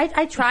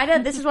 I try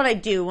to. This is what I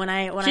do when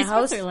I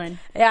host. Switzerland.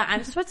 Yeah,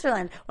 I'm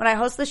Switzerland. When I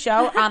host the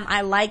show,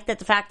 I like the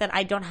fact that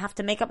I don't have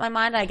to make up my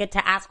mind. I get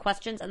to ask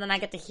questions, and then I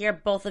get to hear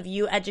both of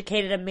you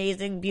educated,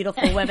 amazing,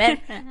 beautiful women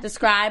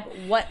describe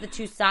what the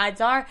two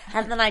sides are,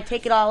 and then I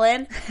take it all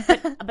in,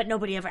 but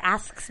nobody ever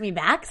asks me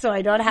back, so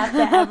I don't have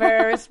to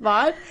ever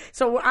respond.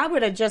 So I'm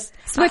going to just...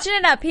 Switching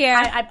it up here.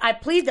 I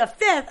plead the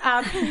fifth.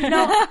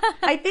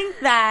 I think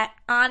that,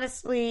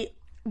 honestly,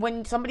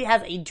 when somebody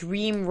has a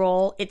dream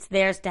role, it's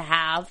theirs to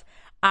have.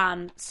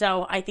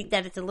 So I think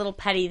that it's a little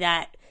petty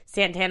that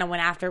Santana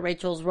went after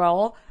Rachel's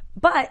role,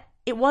 but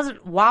it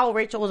wasn't while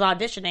Rachel was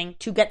auditioning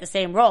to get the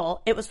same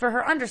role. It was for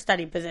her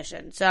understudy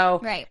position. So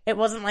it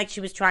wasn't like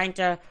she was trying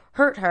to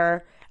hurt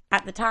her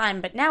at the time.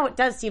 But now it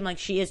does seem like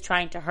she is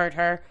trying to hurt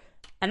her.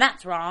 And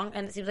that's wrong.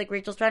 And it seems like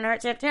Rachel's trying to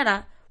hurt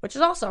Santana, which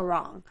is also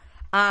wrong.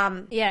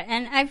 Yeah,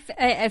 and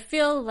I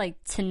feel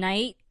like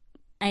tonight,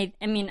 I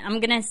mean,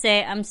 I'm going to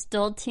say I'm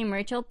still Team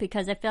Rachel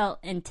because I felt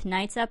in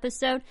tonight's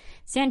episode,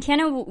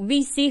 Santana,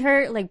 we see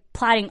her like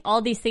plotting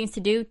all these things to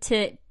do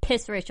to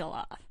piss Rachel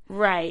off.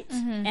 Right.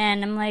 Mm-hmm.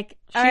 And I'm like...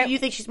 you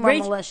think she's more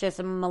malicious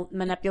and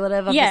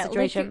manipulative of the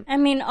situation? Like, I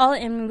mean,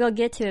 and we'll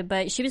get to it,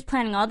 but she was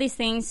planning all these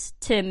things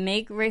to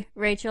make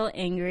Rachel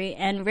angry,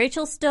 and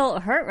Rachel's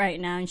still hurt right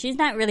now, and she's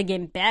not really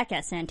getting back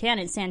at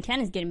Santana.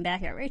 Santana's getting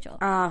back at Rachel.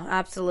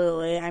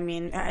 Absolutely. I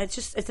mean,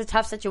 it's a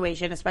tough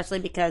situation, especially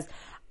because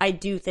I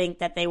do think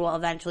that they will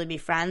eventually be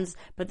friends,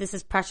 but this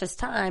is precious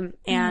time,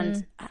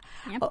 and I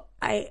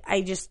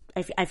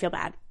feel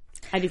bad.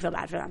 I do feel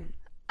bad for them.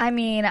 I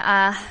mean,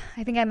 I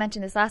think I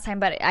mentioned this last time,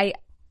 but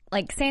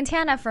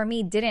Santana for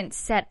me didn't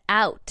set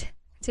out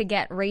to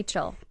get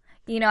Rachel.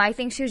 You know, I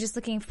think she was just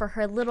looking for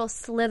her little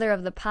slither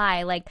of the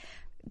pie. Like,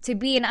 to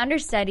be an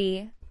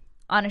understudy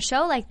on a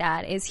show like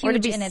that is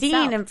huge in itself. Or to be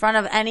seen in front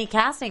of any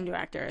casting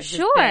director.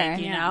 Sure. Big,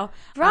 you know?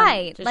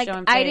 Right. Like,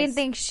 I didn't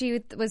think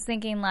she was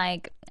thinking,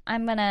 like,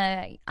 I'm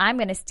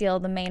gonna steal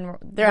the main.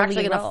 They're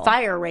actually gonna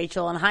fire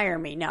Rachel and hire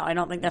me. No, I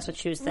don't think that's what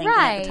she was thinking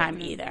at the time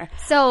either.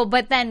 So,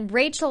 but then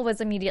Rachel was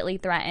immediately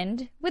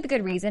threatened with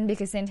good reason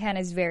because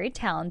Santana is very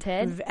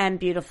talented and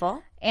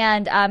beautiful.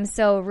 And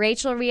so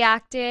Rachel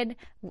reacted,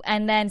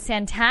 and then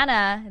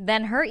Santana,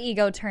 then her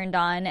ego turned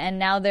on, and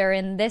now they're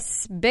in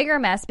this bigger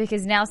mess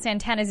because now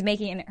Santana's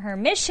making it her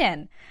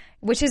mission,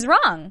 which is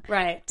wrong.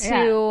 Right.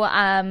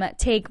 To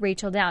take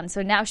Rachel down.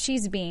 So now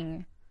she's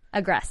being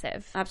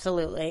aggressive.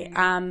 Absolutely.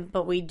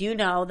 But we do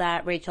know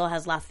that Rachel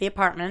has left the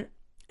apartment,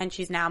 and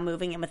she's now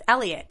moving in with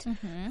Elliot,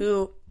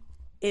 who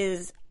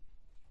is...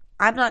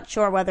 I'm not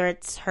sure whether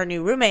it's her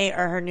new roommate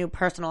or her new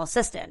personal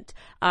assistant.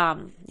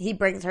 He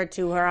brings her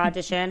to her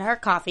audition, her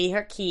coffee,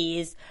 her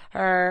keys,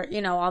 her,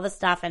 all the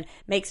stuff, and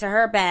makes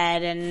her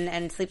bed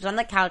and sleeps on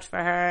the couch for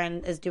her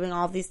and is doing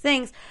all these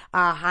things.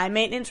 High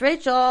maintenance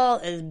Rachel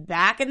is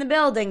back in the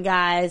building,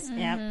 guys.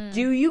 Yep.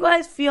 Do you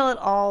guys feel at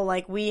all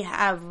like we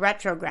have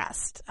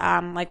retrogressed?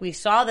 Like we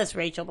saw this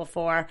Rachel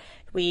before.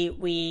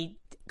 We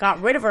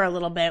got rid of her a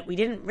little bit. We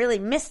didn't really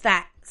miss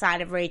that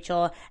side of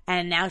Rachel,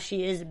 and now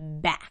she is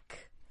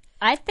back.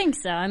 I think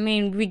so. I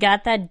mean, we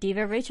got that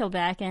diva Rachel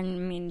back, and I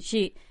mean,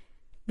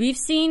 we've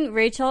seen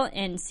Rachel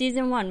in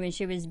season 1 when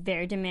she was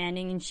very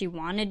demanding, and she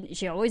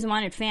always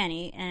wanted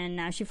Fanny, and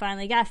now she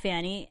finally got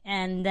Fanny,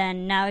 and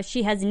then now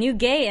she has a new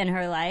gay in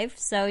her life,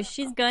 so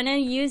she's gonna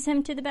use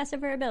him to the best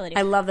of her ability.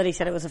 I love that he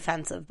said it was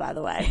offensive, by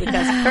the way,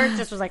 because Kurt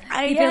just was like,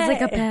 he feels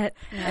like a pet.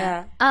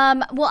 Yeah.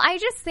 Well, I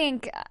just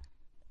think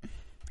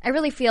I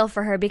really feel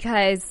for her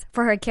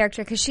for her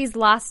character, because she's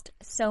lost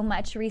so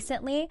much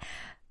recently.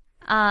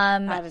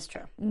 That is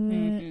true.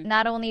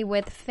 Not only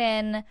with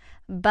Finn,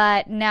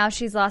 but now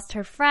she's lost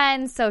her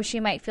friends, so she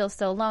might feel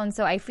so alone.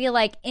 So I feel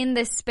like in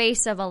this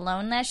space of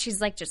aloneness,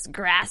 she's like just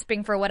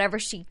grasping for whatever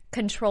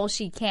control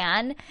she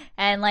can.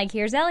 And like,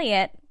 here's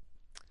Elliot.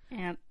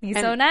 Yep. He's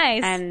so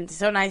nice. And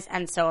so nice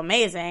and so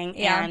amazing.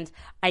 Yeah. And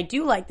I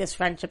do like this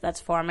friendship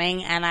that's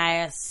forming, and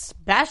I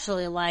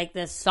especially like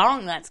this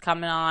song that's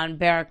coming on,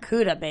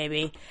 Barracuda,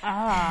 baby.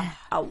 I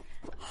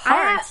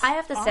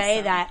have to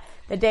say that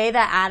the day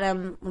that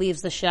Adam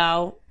leaves the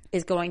show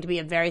is going to be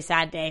a very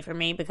sad day for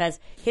me, because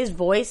his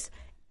voice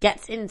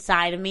gets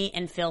inside of me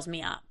and fills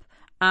me up.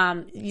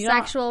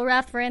 Sexual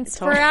reference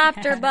for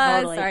AfterBuzz.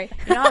 Totally. Sorry.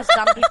 You know how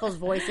some people's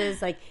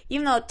voices, like,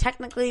 even though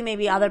technically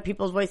maybe other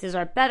people's voices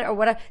are better or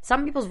whatever,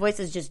 some people's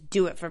voices just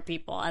do it for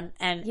people. And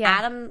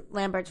Adam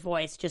Lambert's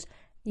voice just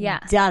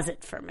does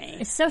it for me.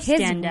 It's so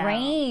his standout.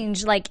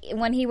 range, like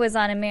when he was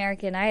on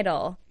American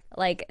Idol,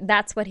 like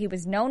that's what he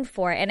was known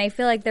for. And I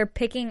feel like they're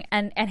picking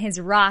and his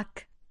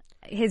rock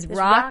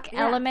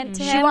element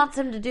to him. She wants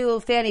him to do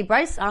a Fanny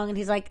Bryce song, and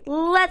he's like,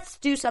 let's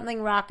do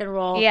something rock and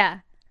roll. Yeah.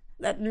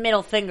 That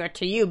middle finger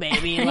to you,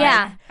 baby. Like,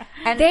 yeah.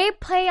 And they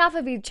play off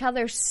of each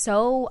other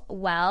so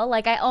well.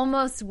 Like, I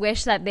almost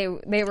wish that they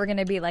were going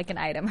to be like an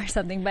item or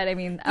something. But, I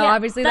mean,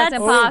 obviously that's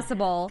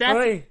impossible.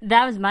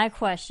 That was my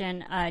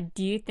question.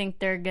 Do you think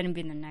they're going to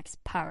be the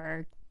next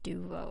power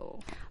duo?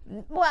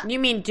 Well, you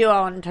mean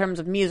duo in terms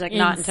of music,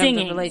 not in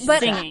singing, terms of relationship?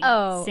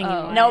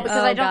 Singing. No,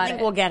 because I don't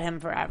think we'll get him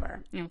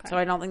forever. Okay. So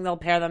I don't think they'll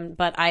pair them.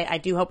 But I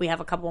do hope we have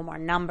a couple more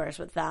numbers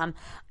with them.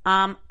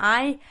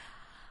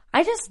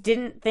 I just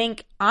didn't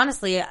think,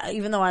 honestly,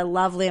 even though I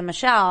love Lea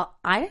Michele,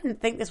 I didn't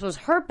think this was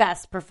her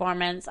best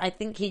performance. I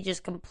think he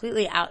just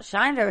completely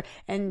outshined her,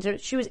 and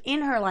she was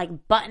in her,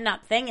 like,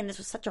 button-up thing, and this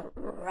was such a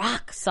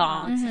rock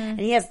song. Mm-hmm. And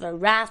he has the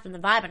rasp and the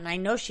vibe, and I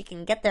know she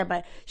can get there,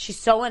 but she's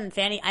so in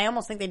Fanny, I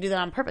almost think they do that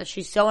on purpose.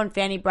 She's so in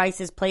Fanny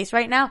Bryce's place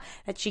right now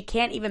that she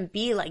can't even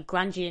be, like,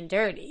 grungy and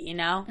dirty, you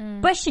know?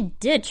 But she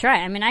did try.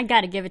 I mean, I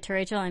gotta give it to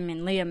Rachel. I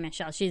mean, Lea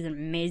Michele, she's an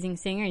amazing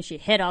singer, and she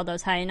hit all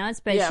those high notes,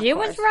 but she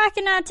was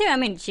rocking out, too. I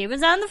mean, she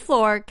was on the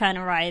floor kind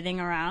of writhing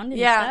around and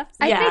stuff.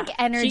 I think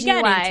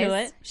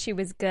energy-wise, she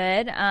was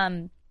good.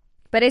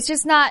 But it's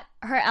just not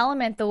her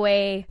element the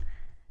way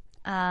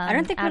I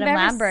don't think Adam we've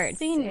Lambert ever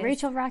seen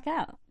Rachel rock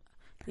out.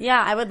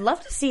 Yeah, I would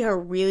love to see her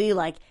really,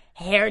 like,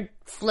 hair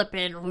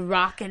flipping,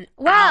 rocking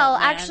Well, out,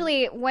 man.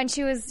 actually, when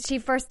she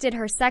first did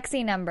her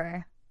sexy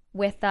number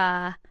with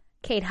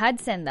Kate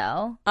Hudson,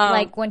 though,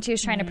 like when she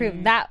was trying to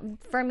prove that,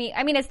 for me,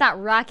 I mean, it's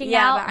not rocking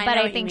out, but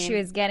I think she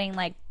was getting,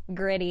 like,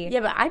 gritty.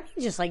 Yeah, but I mean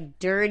just like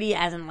dirty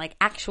as in like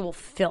actual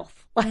filth.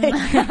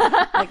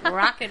 Like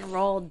rock and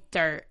roll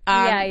dirt.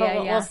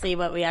 We'll see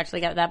what we actually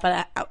get with that.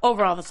 But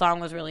overall, the song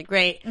was really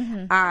great.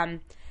 Mm-hmm.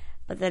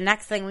 But the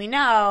next thing we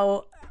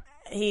know,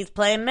 he's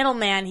playing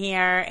middleman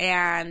here,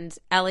 and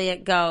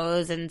Elliot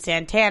goes, and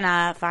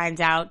Santana finds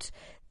out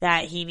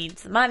that he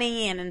needs the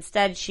money, and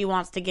instead she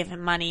wants to give him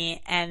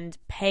money and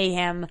pay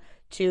him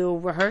to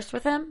rehearse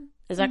with him.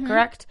 Is that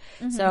correct?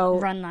 Mm-hmm. So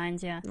run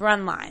lines, yeah.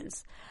 Run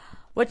lines.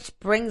 Which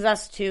brings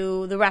us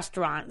to the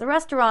restaurant. The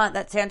restaurant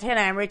that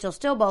Santana and Rachel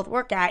still both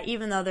work at,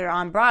 even though they're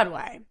on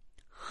Broadway.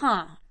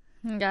 Huh.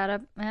 Gotta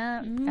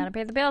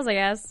pay the bills, I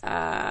guess.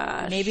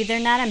 Maybe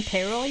they're not on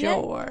payroll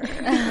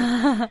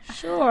yet?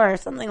 Sure,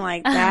 something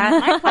like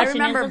that. My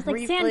question I remember is,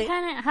 briefly... like,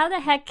 Santana, how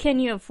the heck can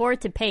you afford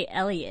to pay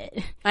Elliot?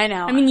 I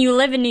know. I mean, you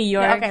live in New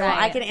York. Yeah, okay, well,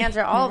 I can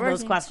answer all of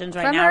those questions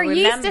right From now. her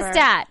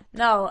Eustistat.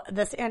 No,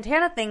 the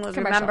Santana thing was,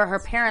 remember, her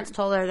parents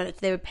told her that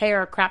they would pay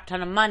her a crap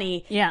ton of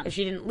money if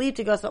she didn't leave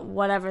to go, so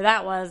whatever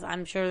that was.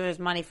 I'm sure there's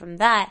money from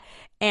that.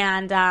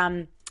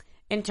 And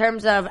in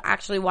terms of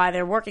actually why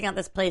they're working at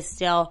this place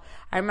still,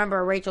 I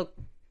remember Rachel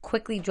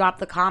quickly dropped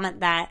the comment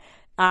that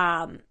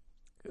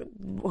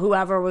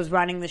whoever was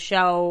running the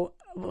show,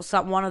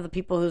 one of the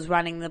people who's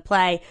running the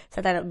play,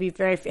 said that it would be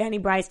very Fanny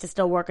Bryce to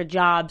still work a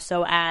job,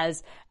 so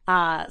as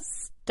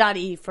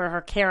study for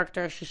her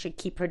character, she should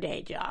keep her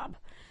day job.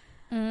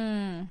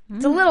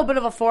 It's a little bit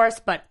of a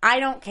force, but I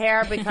don't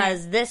care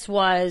because this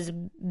was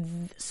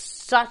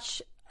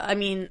such,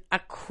 a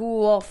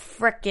cool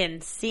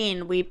frickin'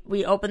 scene.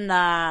 We opened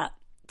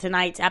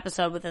tonight's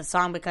episode with a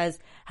song because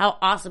how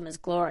awesome is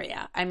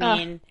Gloria?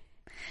 Guys,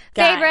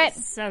 favorite.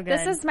 So good.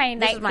 This is my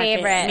night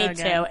favorite. Me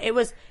too.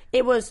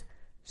 It was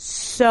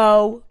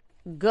so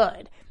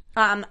good.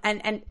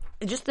 And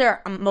just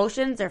their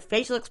emotions, their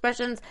facial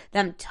expressions,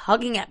 them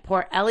tugging at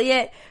poor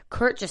Elliot,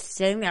 Kurt just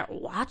sitting there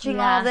watching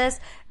all this.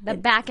 The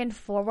back and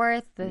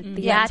forth, the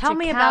tell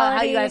me about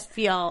how you guys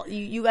feel.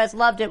 You guys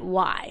loved it.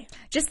 Why?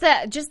 Just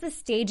the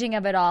staging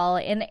of it all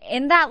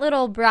in that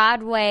little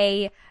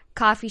Broadway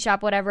coffee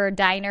shop, whatever,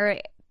 diner.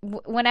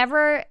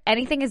 Whenever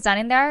anything is done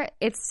in there,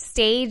 it's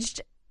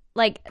staged.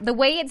 Like, the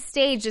way it's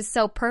staged is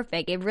so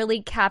perfect. It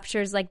really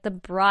captures, like, the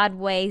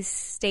Broadway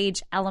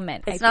stage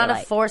element. It's not a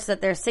force that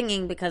they're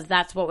singing because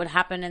that's what would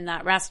happen in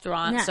that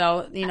restaurant. Yeah.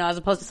 So, as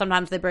opposed to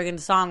sometimes they bring in a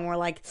song and we're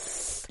like,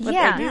 but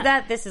they do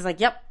that. This is like,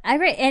 yep. I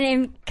agree.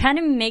 And it kind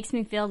of makes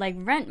me feel like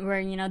Rent,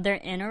 where, they're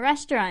in a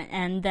restaurant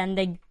and then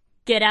they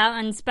get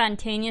out and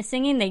spontaneous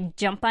singing. They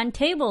jump on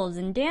tables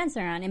and dance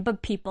around it,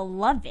 but people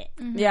love it.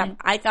 Mm-hmm. Yeah,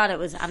 I thought it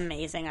was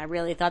amazing. I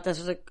really thought this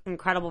was an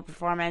incredible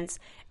performance.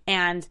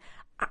 And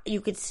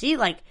you could see,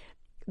 like,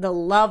 the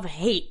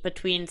love-hate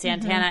between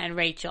Santana and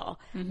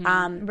Rachel.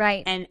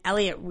 Right. And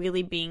Elliot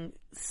really being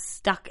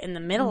stuck in the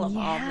middle of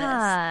all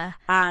this.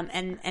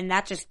 And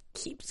that just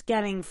keeps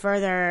getting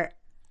further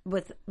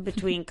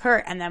between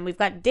Kurt. And then we've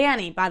got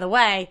Danny, by the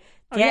way.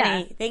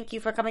 Danny, thank you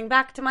for coming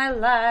back to my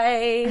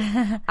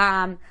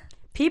life.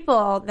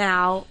 People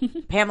now,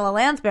 Pamela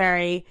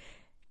Lansbury,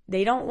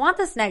 they don't want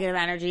this negative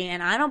energy,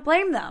 and I don't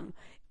blame them.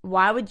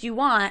 Why would you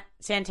want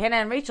Santana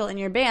and Rachel in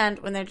your band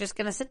when they're just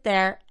going to sit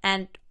there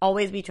and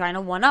always be trying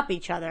to one-up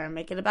each other and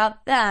make it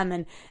about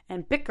them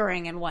and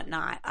bickering and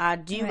whatnot?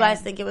 Do you guys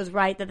think it was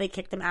right that they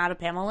kicked them out of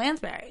Pamela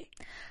Lansbury?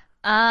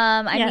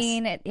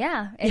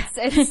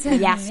 It's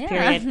yes,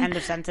 period, end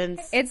of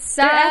sentence. It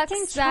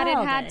sucks that it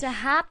had to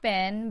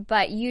happen,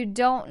 but you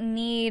don't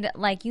need,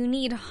 you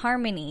need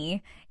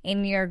harmony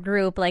in your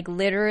group,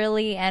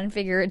 literally and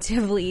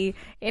figuratively,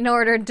 in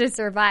order to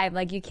survive.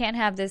 You can't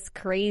have this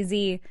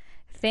crazy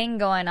thing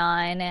going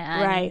on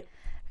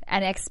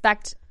and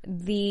expect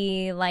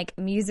the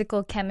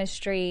musical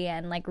chemistry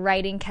and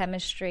writing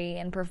chemistry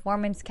and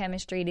performance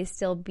chemistry to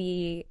still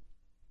be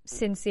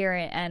sincere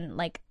and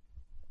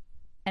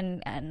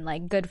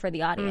good for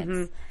the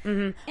audience.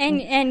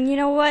 And you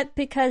know what?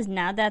 Because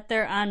now that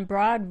they're on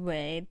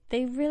Broadway,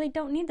 they really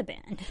don't need the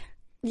band.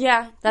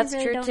 Yeah, that's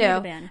true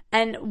too.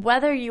 And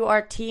whether you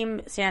are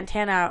Team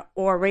Santana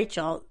or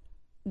Rachel,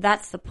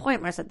 that's the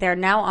point, Marissa. They're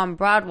now on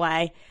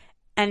Broadway.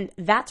 And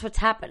that's what's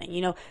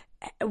happening.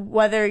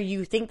 Whether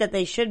you think that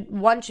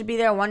one should be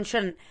there, one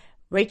shouldn't.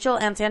 Rachel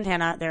and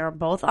Santana, they're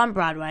both on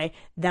Broadway.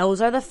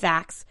 Those are the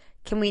facts.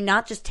 Can we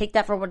not just take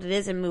that for what it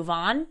is and move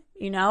on?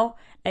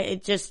 I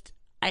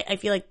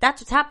feel like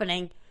that's what's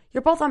happening.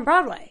 You're both on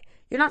Broadway.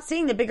 You're not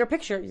seeing the bigger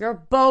picture. You're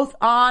both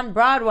on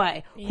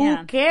Broadway. Yeah.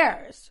 Who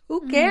cares?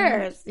 Who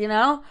cares?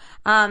 So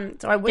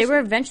I wish they were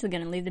eventually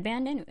going to leave the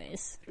band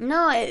anyways.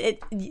 No,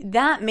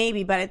 that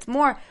maybe, but it's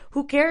more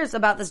who cares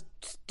about this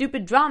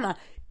stupid drama?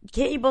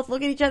 Can't you both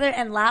look at each other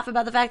and laugh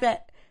about the fact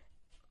that,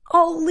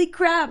 holy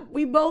crap,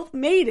 we both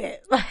made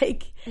it?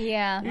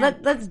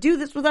 Let's do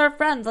this with our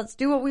friends. Let's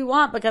do what we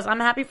want because I'm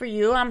happy for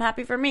you. I'm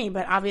happy for me.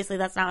 But obviously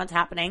that's not what's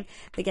happening.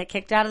 They get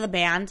kicked out of the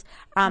band.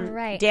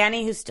 Right.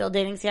 Danny, who's still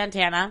dating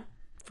Santana.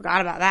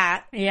 Forgot about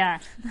that. Yeah.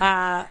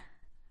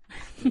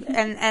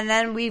 And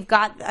then we've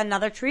got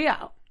another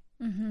trio.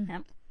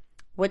 Yep.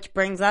 Which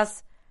brings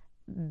us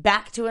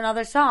back to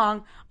another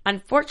song.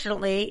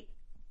 Unfortunately,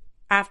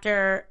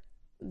 after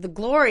the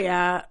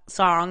Gloria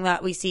song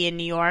that we see in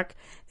New York,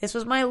 this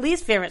was my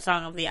least favorite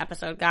song of the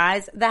episode,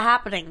 guys. The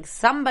Happening.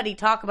 Somebody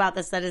talk about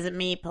this that isn't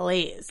me,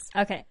 please.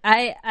 Okay,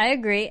 I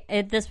agree.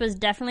 This was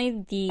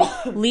definitely the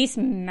least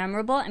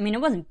memorable.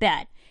 It wasn't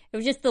bad. It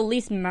was just the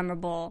least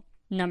memorable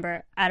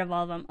number out of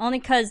all of them. Only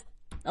because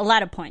a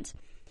lot of points.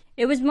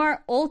 It was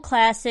more old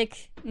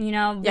classic,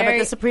 Yeah, but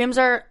the Supremes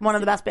are one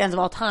of the best bands of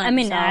all time.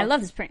 I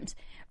love the Supremes.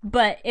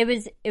 But it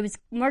was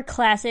more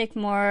classic,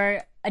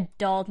 more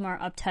adult, more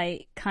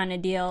uptight kind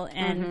of deal,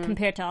 and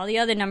compared to all the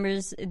other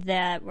numbers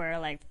that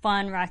were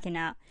fun, rocking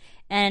out.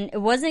 And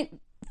it wasn't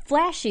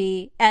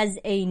flashy as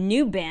a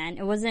new band.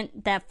 It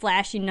wasn't that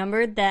flashy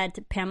number that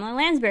Pamela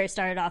Lansbury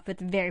started off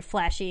with, a very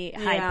flashy,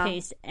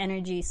 high-paced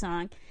energy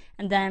song.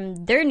 And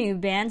then their new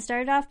band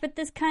started off with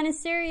this kind of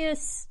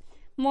serious,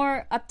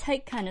 more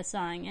uptight kind of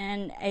song.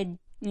 And I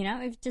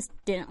just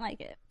didn't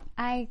like it.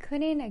 I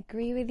couldn't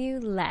agree with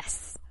you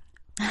less.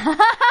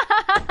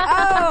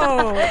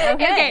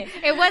 Okay.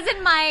 It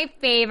wasn't my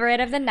favorite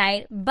of the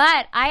night,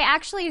 but I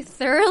actually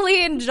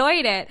thoroughly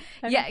enjoyed it.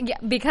 Yeah,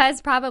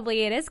 because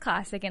probably it is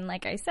classic, and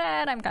like I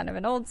said, I'm kind of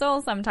an old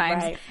soul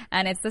sometimes, Right.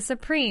 and it's the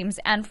Supremes.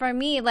 And for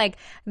me, like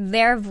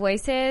their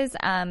voices,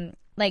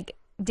 like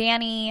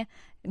Demi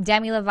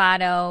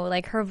Lovato,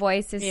 like her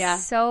voice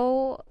is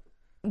so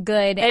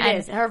good. It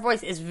is. Her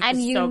voice is and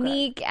so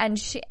unique,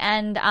 good.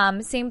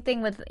 and same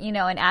thing with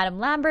and Adam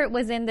Lambert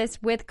was in this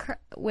with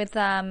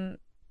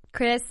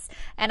Chris,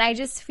 and I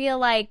just feel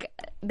like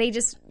they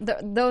just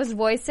those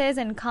voices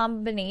in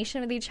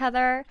combination with each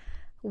other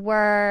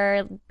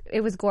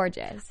it was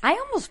gorgeous. I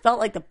almost felt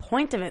like the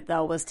point of it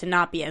though was to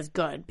not be as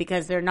good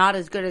because they're not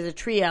as good as a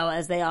trio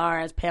as they are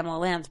as Pamela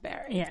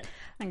Lansbury. Yeah.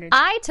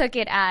 I took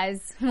it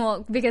as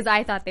because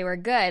I thought they were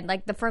good.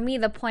 Like for me,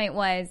 the point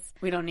was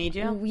we don't need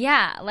you.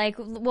 Yeah, like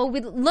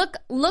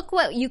look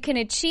what you can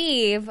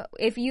achieve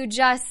if you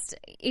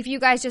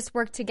guys just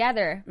work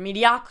together.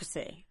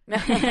 Mediocrity. Well,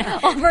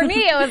 for me,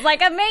 it was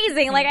like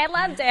amazing. Like I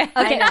loved it.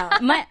 Okay,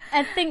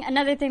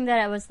 another thing that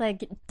I was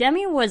like,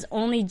 Demi was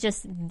only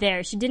just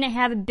there. She didn't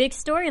have a big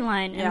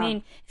storyline. Yeah. I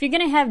mean, if you're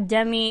gonna have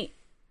Demi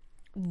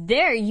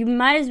there, you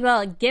might as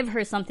well give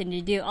her something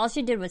to do. All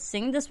she did was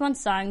sing this one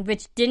song,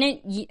 which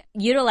didn't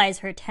utilize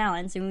her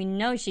talents, and we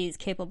know she's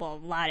capable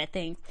of a lot of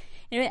things.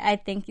 Anyway, I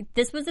think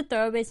this was a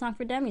throwaway song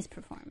for Demi's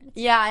performance.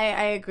 Yeah,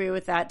 I agree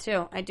with that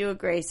too. I do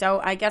agree. So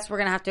I guess we're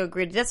going to have to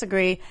agree to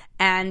disagree.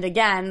 And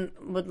again,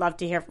 would love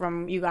to hear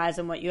from you guys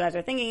and what you guys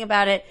are thinking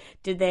about it.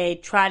 Did they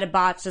try to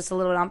botch this a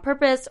little bit on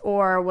purpose,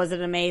 or was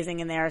it amazing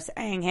and they're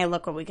saying, hey,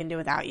 look what we can do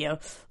without you?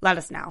 Let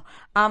us know.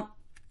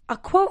 A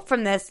quote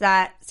from this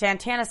that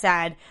Santana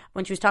said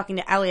when she was talking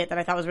to Elliot that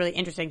I thought was really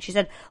interesting. She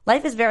said,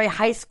 life is very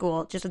high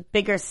school, just with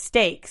bigger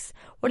stakes.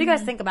 What do you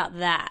guys think about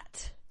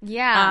that?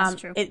 Yeah,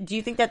 that's true. Do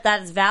you think that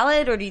that is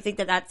valid, or do you think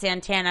that that's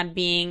Santana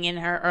being in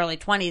her early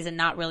 20s and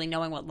not really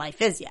knowing what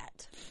life is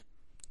yet?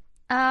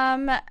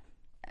 I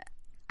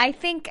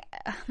think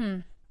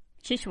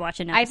she should watch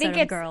an episode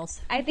of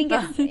Girls. I think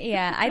it's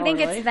I think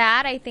it's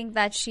that. I think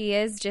that she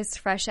is just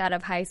fresh out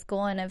of high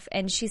school,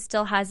 and she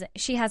still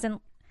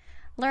hasn't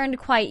learned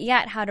quite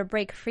yet how to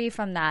break free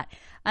from that.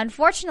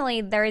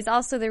 Unfortunately, there is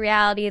also the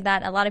reality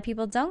that a lot of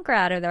people don't grow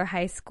out of their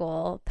high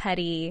school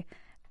petty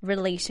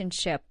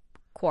relationship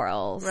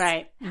quarrels.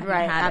 Right,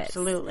 habits.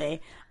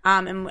 absolutely.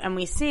 And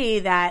we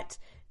see that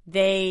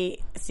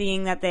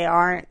seeing that they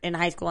aren't in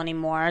high school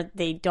anymore,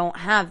 they don't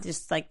have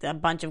just like a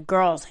bunch of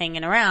girls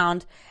hanging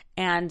around.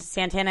 And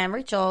Santana and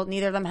Rachel,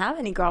 neither of them have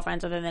any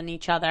girlfriends other than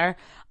each other.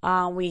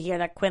 We hear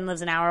that Quinn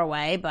lives an hour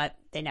away, but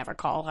they never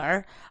call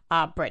her.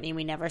 Brittany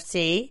we never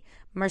see.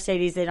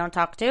 Mercedes they don't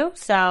talk to.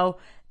 So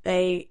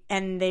they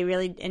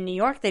really, in New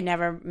York, they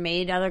never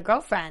made other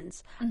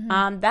girlfriends.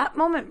 Mm-hmm. That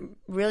moment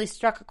really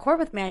struck a chord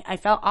with me. I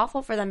felt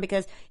awful for them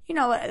because,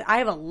 I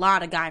have a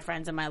lot of guy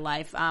friends in my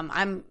life.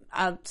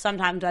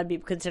 Sometimes I'd be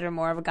considered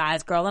more of a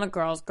guy's girl than a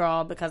girl's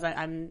girl because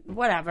I'm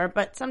whatever,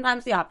 but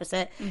sometimes the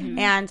opposite. Mm-hmm.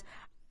 And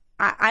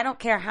I don't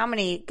care how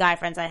many guy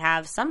friends I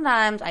have.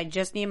 Sometimes I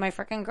just need my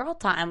freaking girl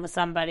time with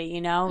somebody,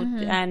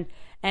 Mm-hmm.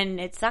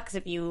 And it sucks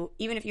even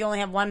if you only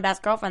have one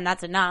best girlfriend,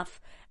 that's enough.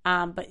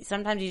 But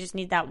sometimes you just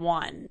need that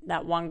one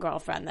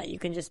girlfriend that you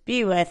can just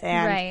be with.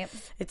 And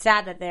it's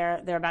sad that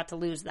they're about to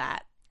lose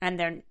that. And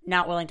they're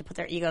not willing to put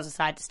their egos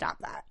aside to stop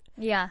that.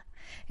 Yeah.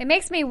 It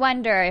makes me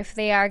wonder if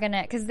they are going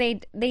to, because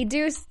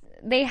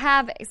they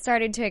have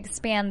started to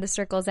expand the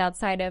circles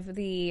outside of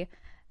the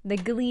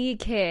Glee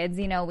kids.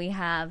 We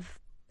have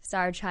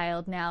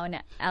Starchild now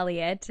and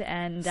Elliot,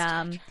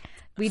 and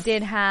we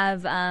did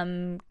have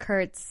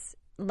Kurt's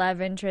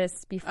love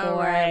interest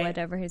before,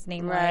 whatever his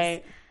name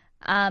was.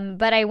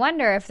 But I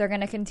wonder if they're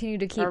going to continue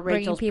to keep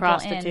bringing people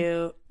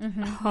prostitute. in.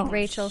 Mm-hmm. Oh,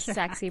 Rachel's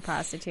sexy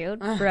prostitute,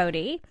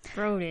 Brody.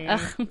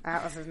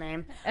 That was his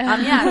name.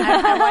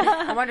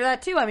 I wonder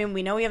that too. I mean,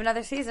 we know we have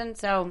another season,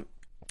 so.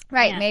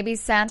 Right, maybe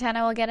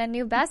Santana will get a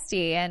new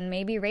bestie, and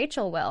maybe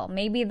Rachel will.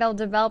 Maybe they'll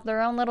develop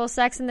their own little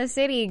Sex in the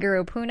City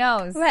group. Who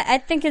knows? Well, I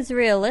think it's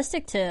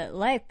realistic to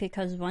life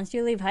because once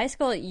you leave high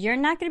school, you're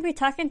not going to be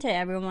talking to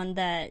everyone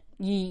that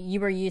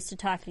you were used to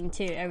talking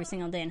to every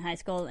single day in high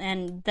school.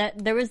 And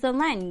that there was the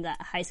line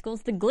that high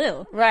school's the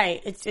glue. Right.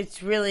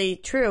 It's really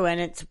true, and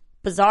it's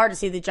bizarre to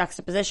see the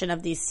juxtaposition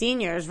of these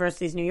seniors versus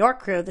these New York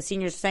crew. The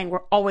seniors saying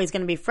we're always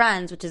going to be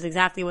friends, which is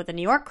exactly what the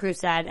New York crew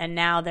said, and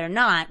now they're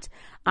not.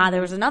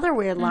 There was another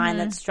weird line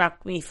that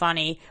struck me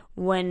funny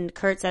when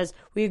Kurt says,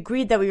 we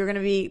agreed that we were going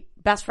to be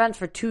best friends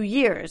for 2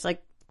 years.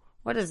 Like,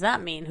 what does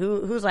that mean?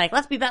 Who's like,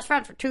 let's be best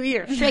friends for 2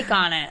 years. Shake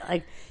on it.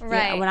 Like,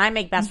 when I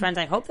make best friends,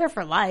 I hope they're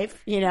for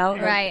life,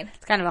 Right.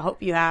 It's kind of a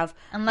hope you have.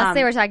 Unless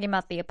they were talking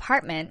about the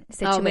apartment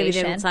situation. Oh, maybe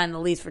they didn't sign the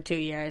lease for 2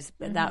 years.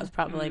 But that was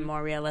probably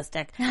more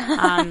realistic. You're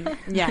on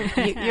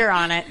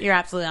it. You're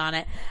absolutely on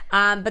it.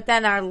 But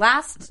then our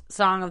last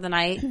song of the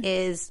night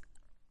is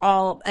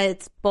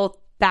it's both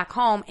back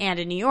home and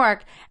in New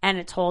York, and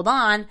it's Hold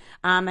On.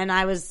 And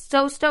I was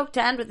so stoked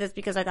to end with this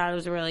because I thought it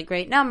was a really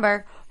great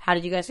number. How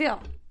did you guys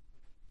feel?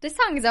 This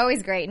song is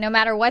always great, no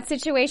matter what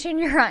situation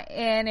you're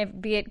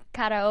in, be it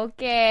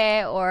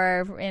karaoke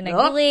or in a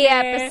Glee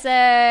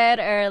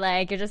episode or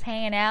like you're just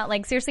hanging out.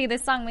 Like seriously,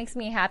 this song makes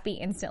me happy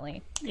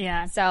instantly.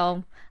 Yeah.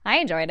 So I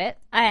enjoyed it.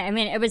 I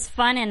mean, it was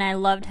fun, and I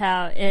loved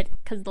how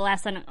because the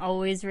last song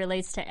always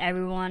relates to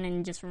everyone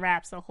and just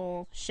wraps the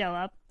whole show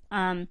up.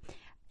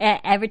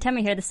 Every time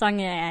I hear the song,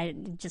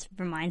 it just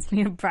reminds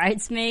me of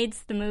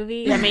Bridesmaids, the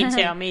movie. Yeah, me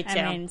too. I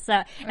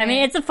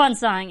mean, it's a fun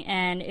song,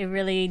 and it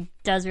really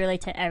does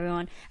relate to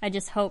everyone. I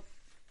just hope,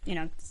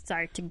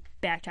 sorry to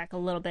backtrack a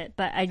little bit,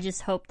 but I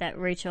just hope that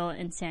Rachel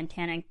and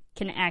Santana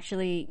can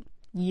actually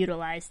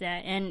utilize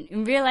that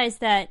and realize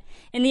that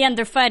in the end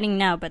they're fighting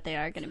now, but they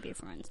are going to be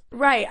friends.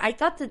 Right. I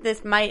thought that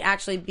this might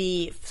actually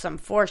be some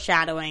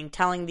foreshadowing,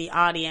 telling the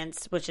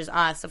audience, which is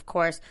us, of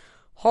course,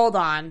 hold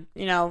on,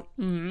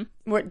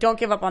 don't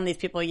give up on these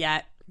people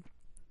yet.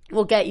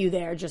 We'll get you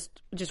there. Just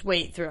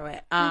wait through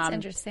it. That's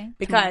interesting.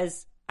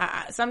 Because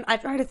I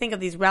try to think of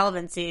the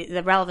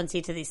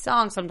relevancy to these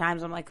songs.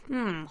 Sometimes I'm like,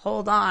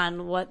 hold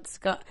on,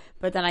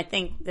 but then I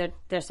think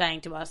they're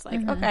saying to us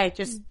like, okay,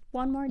 just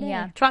one more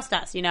day, trust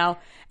us,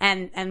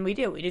 and we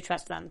do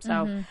trust them.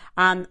 So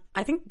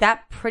I think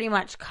that pretty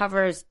much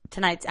covers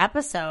tonight's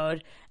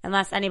episode.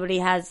 Unless anybody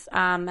has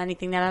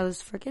anything that I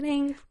was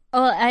forgetting.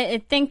 Well,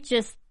 I think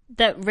just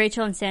that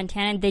Rachel and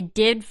Santana, they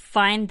did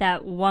find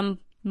that 1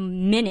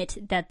 minute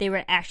that they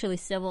were actually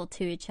civil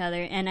to each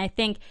other. And I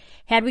think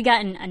had we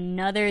gotten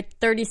another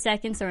 30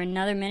 seconds or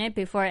another minute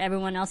before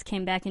everyone else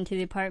came back into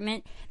the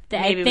apartment,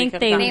 I think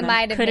they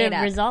might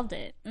have resolved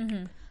it.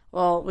 Mm-hmm.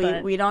 Well,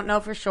 we don't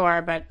know for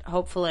sure, but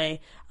hopefully.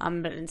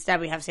 But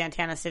instead, we have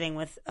Santana sitting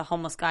with a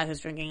homeless guy who's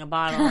drinking a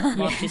bottle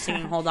while she's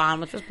singing "Hold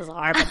On," which was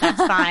bizarre, but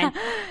that's fine.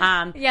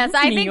 Yes,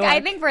 I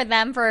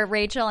think for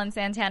Rachel and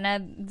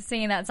Santana,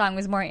 singing that song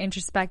was more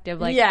introspective.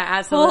 Like, yeah,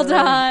 absolutely,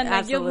 hold on,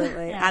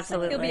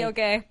 absolutely. You'll be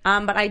okay.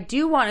 But I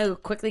do want to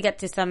quickly get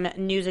to some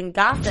news and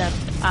gossip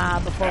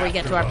before we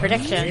get to our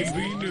predictions,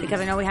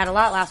 because I know we had a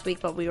lot last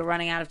week, but we were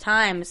running out of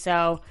time.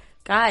 So,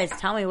 guys,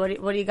 tell me what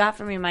do you got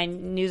for me? My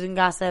news and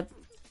gossip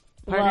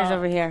partners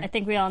over here. I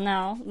think we all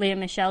know Leah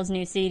Michelle's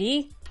new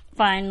CD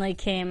finally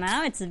came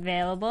out. It's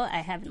available. I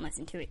haven't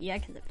listened to it yet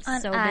because it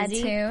was so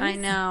busy. iTunes. I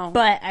know.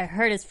 But I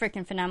heard it's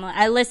freaking phenomenal.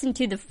 I listened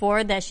to the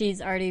 4 that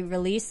she's already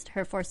released,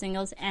 her 4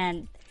 singles,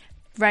 and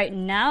right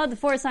now, the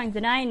 4 songs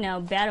that I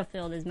know,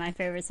 Battlefield is my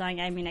favorite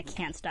song. I mean, I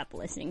can't stop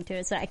listening to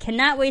it. So I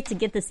cannot wait to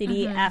get the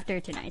CD after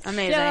tonight's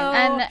Amazing.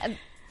 show.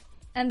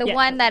 And the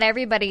one that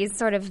everybody's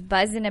sort of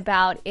buzzing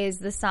about is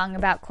the song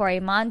about Corey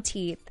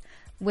Monteith,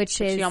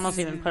 which is... She almost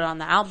even put it on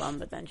the album,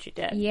 but then she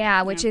did.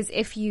 Yeah, which is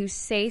If You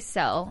Say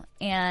So.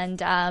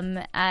 And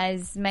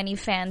as many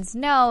fans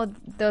know,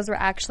 those were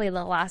actually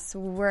the last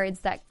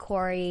words that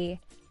Corey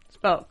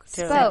spoke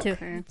to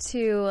her.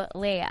 To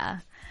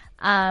Leia.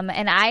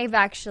 And I've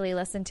actually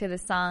listened to the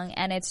song,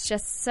 and it's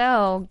just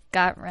so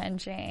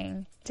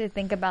gut-wrenching to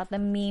think about the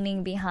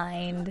meaning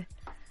behind...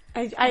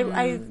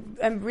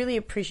 I'm really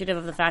appreciative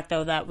of the fact,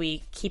 though, that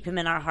we keep him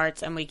in our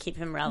hearts and we keep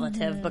him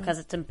relative because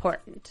it's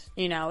important.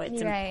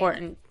 It's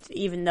important,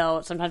 even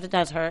though sometimes it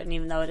does hurt, and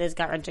even though it is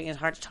gut-wrenching, it's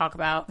hard to talk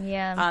about.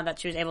 Yeah. That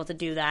she was able to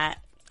do that.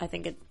 I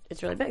think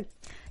it's really big.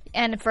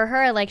 And for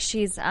her, like,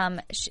 she's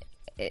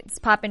it's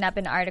popping up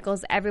in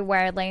articles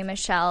everywhere. Leah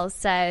Michelle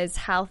says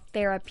how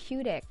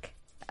therapeutic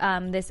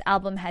this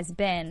album has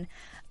been.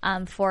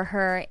 For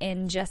her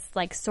in just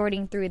like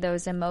sorting through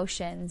those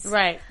emotions.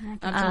 Right.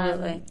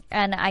 Absolutely.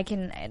 And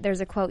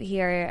there's a quote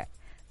here.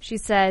 She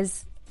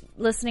says,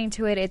 listening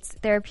to it, it's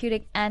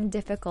therapeutic and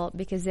difficult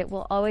because it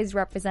will always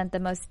represent the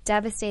most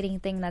devastating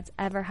thing that's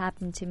ever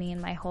happened to me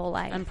in my whole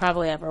life. And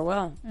probably ever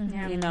will.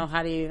 Mm-hmm.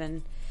 How do you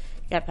even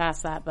get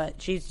past that?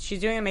 But she's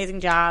doing an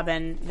amazing job,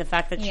 and the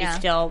fact that she's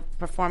still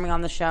performing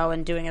on the show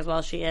and doing as well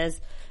as she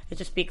is, it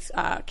just speaks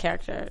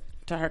character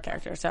to her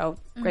character. So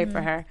great for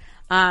her.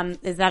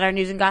 Is that our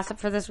news and gossip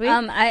for this week?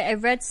 I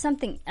read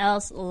something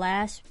else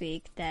last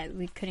week that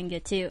we couldn't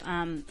get to.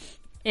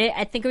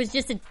 I think it was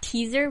just a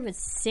teaser with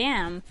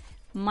Sam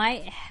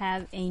might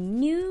have a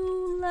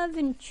new love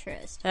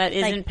interest. That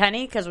isn't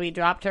Penny, because we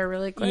dropped her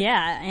really quick.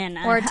 Yeah, and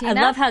I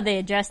love how they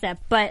address that.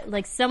 But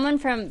like someone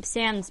from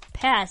Sam's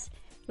past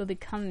will be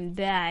coming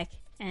back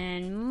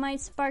and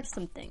might spark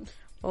something.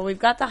 Well, we've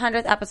got the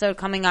 100th episode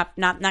coming up,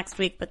 not next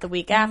week, but the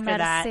week after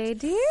that.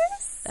 Mercedes?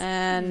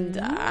 And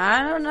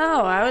I don't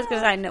know. I was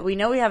going to say, we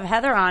know we have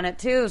Heather on it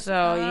too,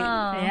 so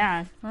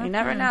you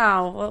never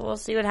know. We'll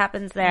see what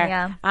happens there.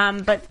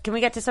 Yeah. But can we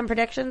get to some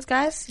predictions,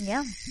 guys?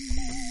 Yeah.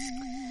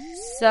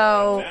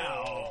 So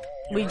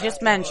we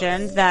just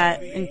mentioned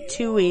that in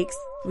 2 weeks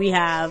we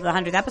have the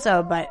 100th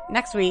episode, but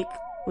next week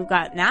we've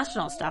got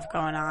national stuff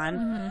going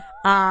on.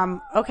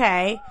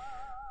 Okay.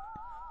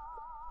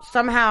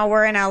 Somehow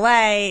we're in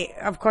LA.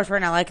 Of course we're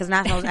in LA because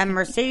Nationals, and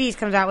Mercedes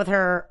comes out with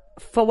her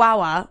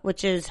Chihuahua,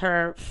 which is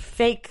her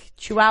fake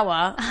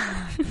Chihuahua,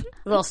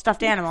 little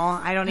stuffed animal.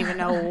 I don't even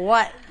know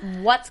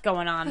what's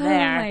going on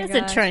there. It's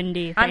a trendy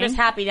thing. I'm just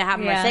happy to have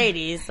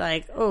Mercedes.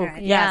 Like,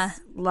 yes,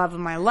 love of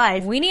my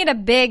life. We need a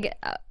big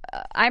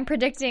I'm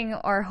predicting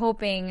or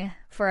hoping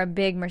for a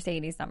big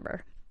Mercedes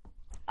number.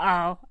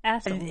 Oh,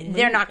 absolutely.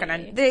 They're not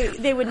gonna.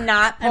 They would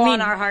not pull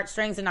on our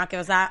heartstrings and not give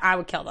us that. I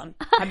would kill them.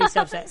 I'd be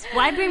so pissed.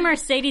 Why bring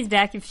Mercedes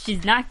back if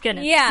she's not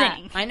gonna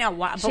sing? I know.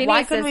 But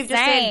why couldn't we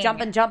just say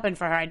jumping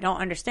for her? I don't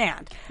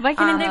understand. Why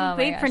couldn't they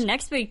wait for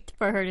next week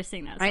for her to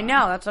sing that song? I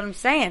know. That's what I'm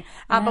saying.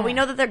 But we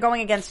know that they're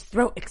going against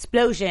Throat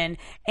Explosion,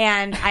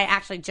 and I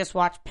actually just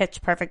watched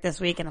Pitch Perfect this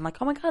week, and I'm like,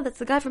 oh my god, that's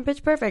the guy from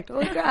Pitch Perfect.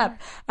 Holy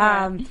crap!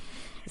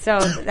 So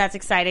that's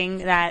exciting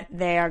that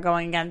they are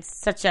going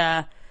against such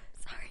a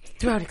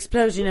throat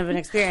explosion of an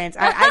experience.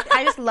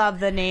 I just love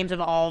the names of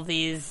all of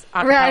these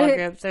acapella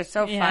groups. They're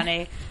so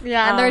funny.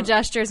 Yeah, and their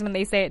gestures when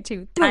they say it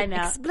too. Throat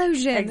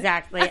explosion.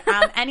 Exactly.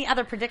 Any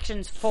other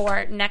predictions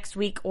for next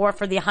week or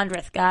for the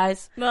 100th,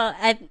 guys? Well,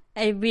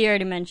 we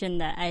already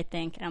mentioned that I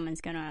think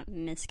Elman's gonna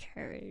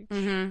miscarriage.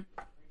 Such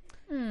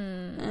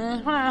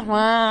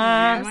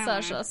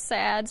a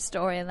sad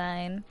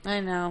storyline.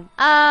 I know.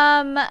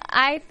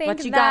 I think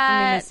what you got for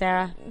me, Miss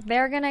Sarah?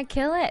 They're gonna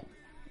kill it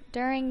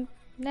during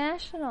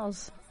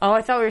Nationals. Oh,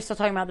 I thought we were still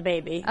talking about the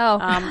baby. Oh.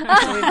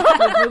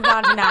 We've moved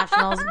on to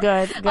Nationals.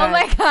 Good. Oh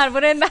my God,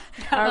 wouldn't that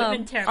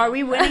been terrible. Are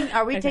we winning?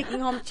 Are we taking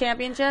home the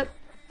championship?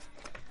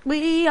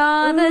 We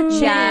are the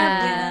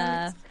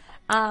champions.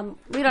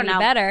 We don't know.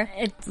 Better.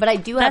 But I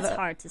do have That's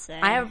hard to say.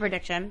 I have a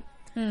prediction.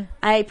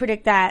 I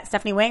predict that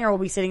Stephanie Wanger will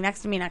be sitting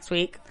next to me next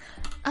week.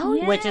 Oh,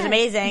 yes. Which is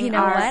amazing. You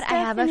know what? Stephanie.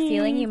 I have a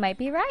feeling you might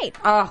be right.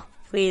 Oh,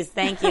 please.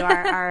 Thank you.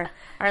 Our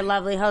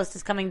lovely host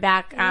is coming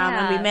back,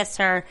 and we miss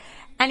her.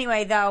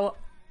 Anyway, though,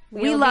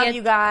 we love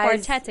you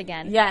guys. Quartet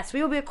again. Yes,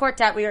 we will be a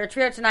quartet. We are a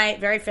trio tonight.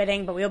 Very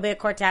fitting, but we will be a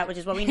quartet, which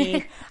is what we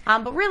need.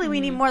 But really, we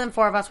need more than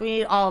 4 of us. We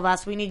need all of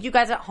us. We need you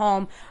guys at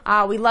home.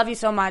 We love you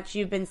so much.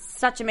 You've been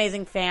such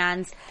amazing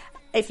fans.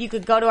 If you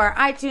could go to our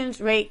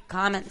iTunes, rate,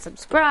 comment,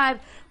 subscribe.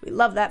 We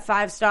love that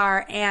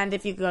 5-star. And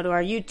if you could go to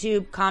our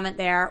YouTube, comment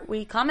there.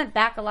 We comment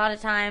back a lot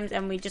of times,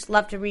 and we just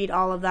love to read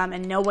all of them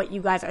and know what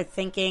you guys are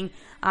thinking.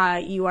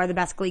 You are the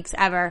best Gleeks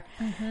ever.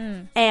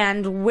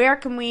 And where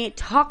can we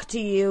talk to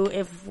you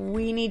if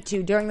we need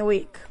to during the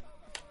week?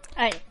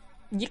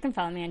 You can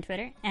follow me on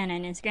Twitter and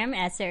on Instagram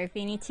at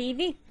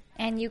SarahFeeneyTV.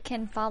 And you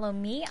can follow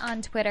me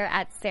on Twitter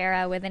at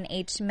Sarah with an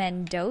H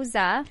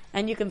Mendoza.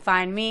 And you can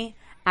find me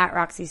at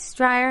Roxy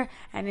Stryer.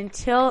 And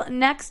until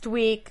next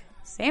week,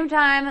 same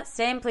time,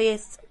 same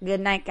place. Good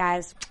night,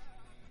 guys.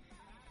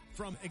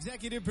 From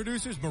executive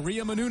producers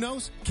Maria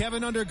Menounos,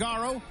 Kevin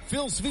Undergaro,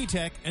 Phil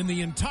Svitek, and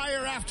the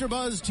entire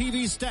AfterBuzz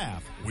TV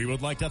staff, we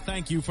would like to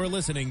thank you for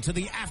listening to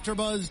the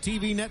AfterBuzz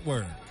TV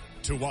network.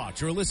 To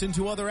watch or listen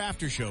to other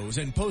after shows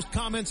and post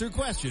comments or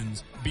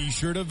questions, be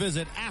sure to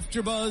visit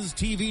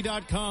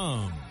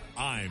AfterBuzzTV.com.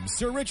 I'm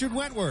Sir Richard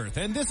Wentworth,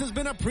 and this has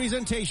been a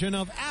presentation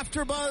of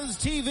AfterBuzz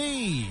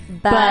TV.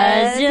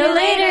 Buzz you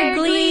later,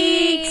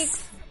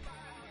 Gleeks!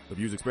 The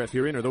views expressed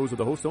herein are those of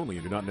the host only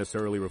and do not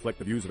necessarily reflect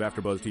the views of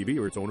AfterBuzz TV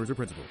or its owners or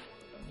principals.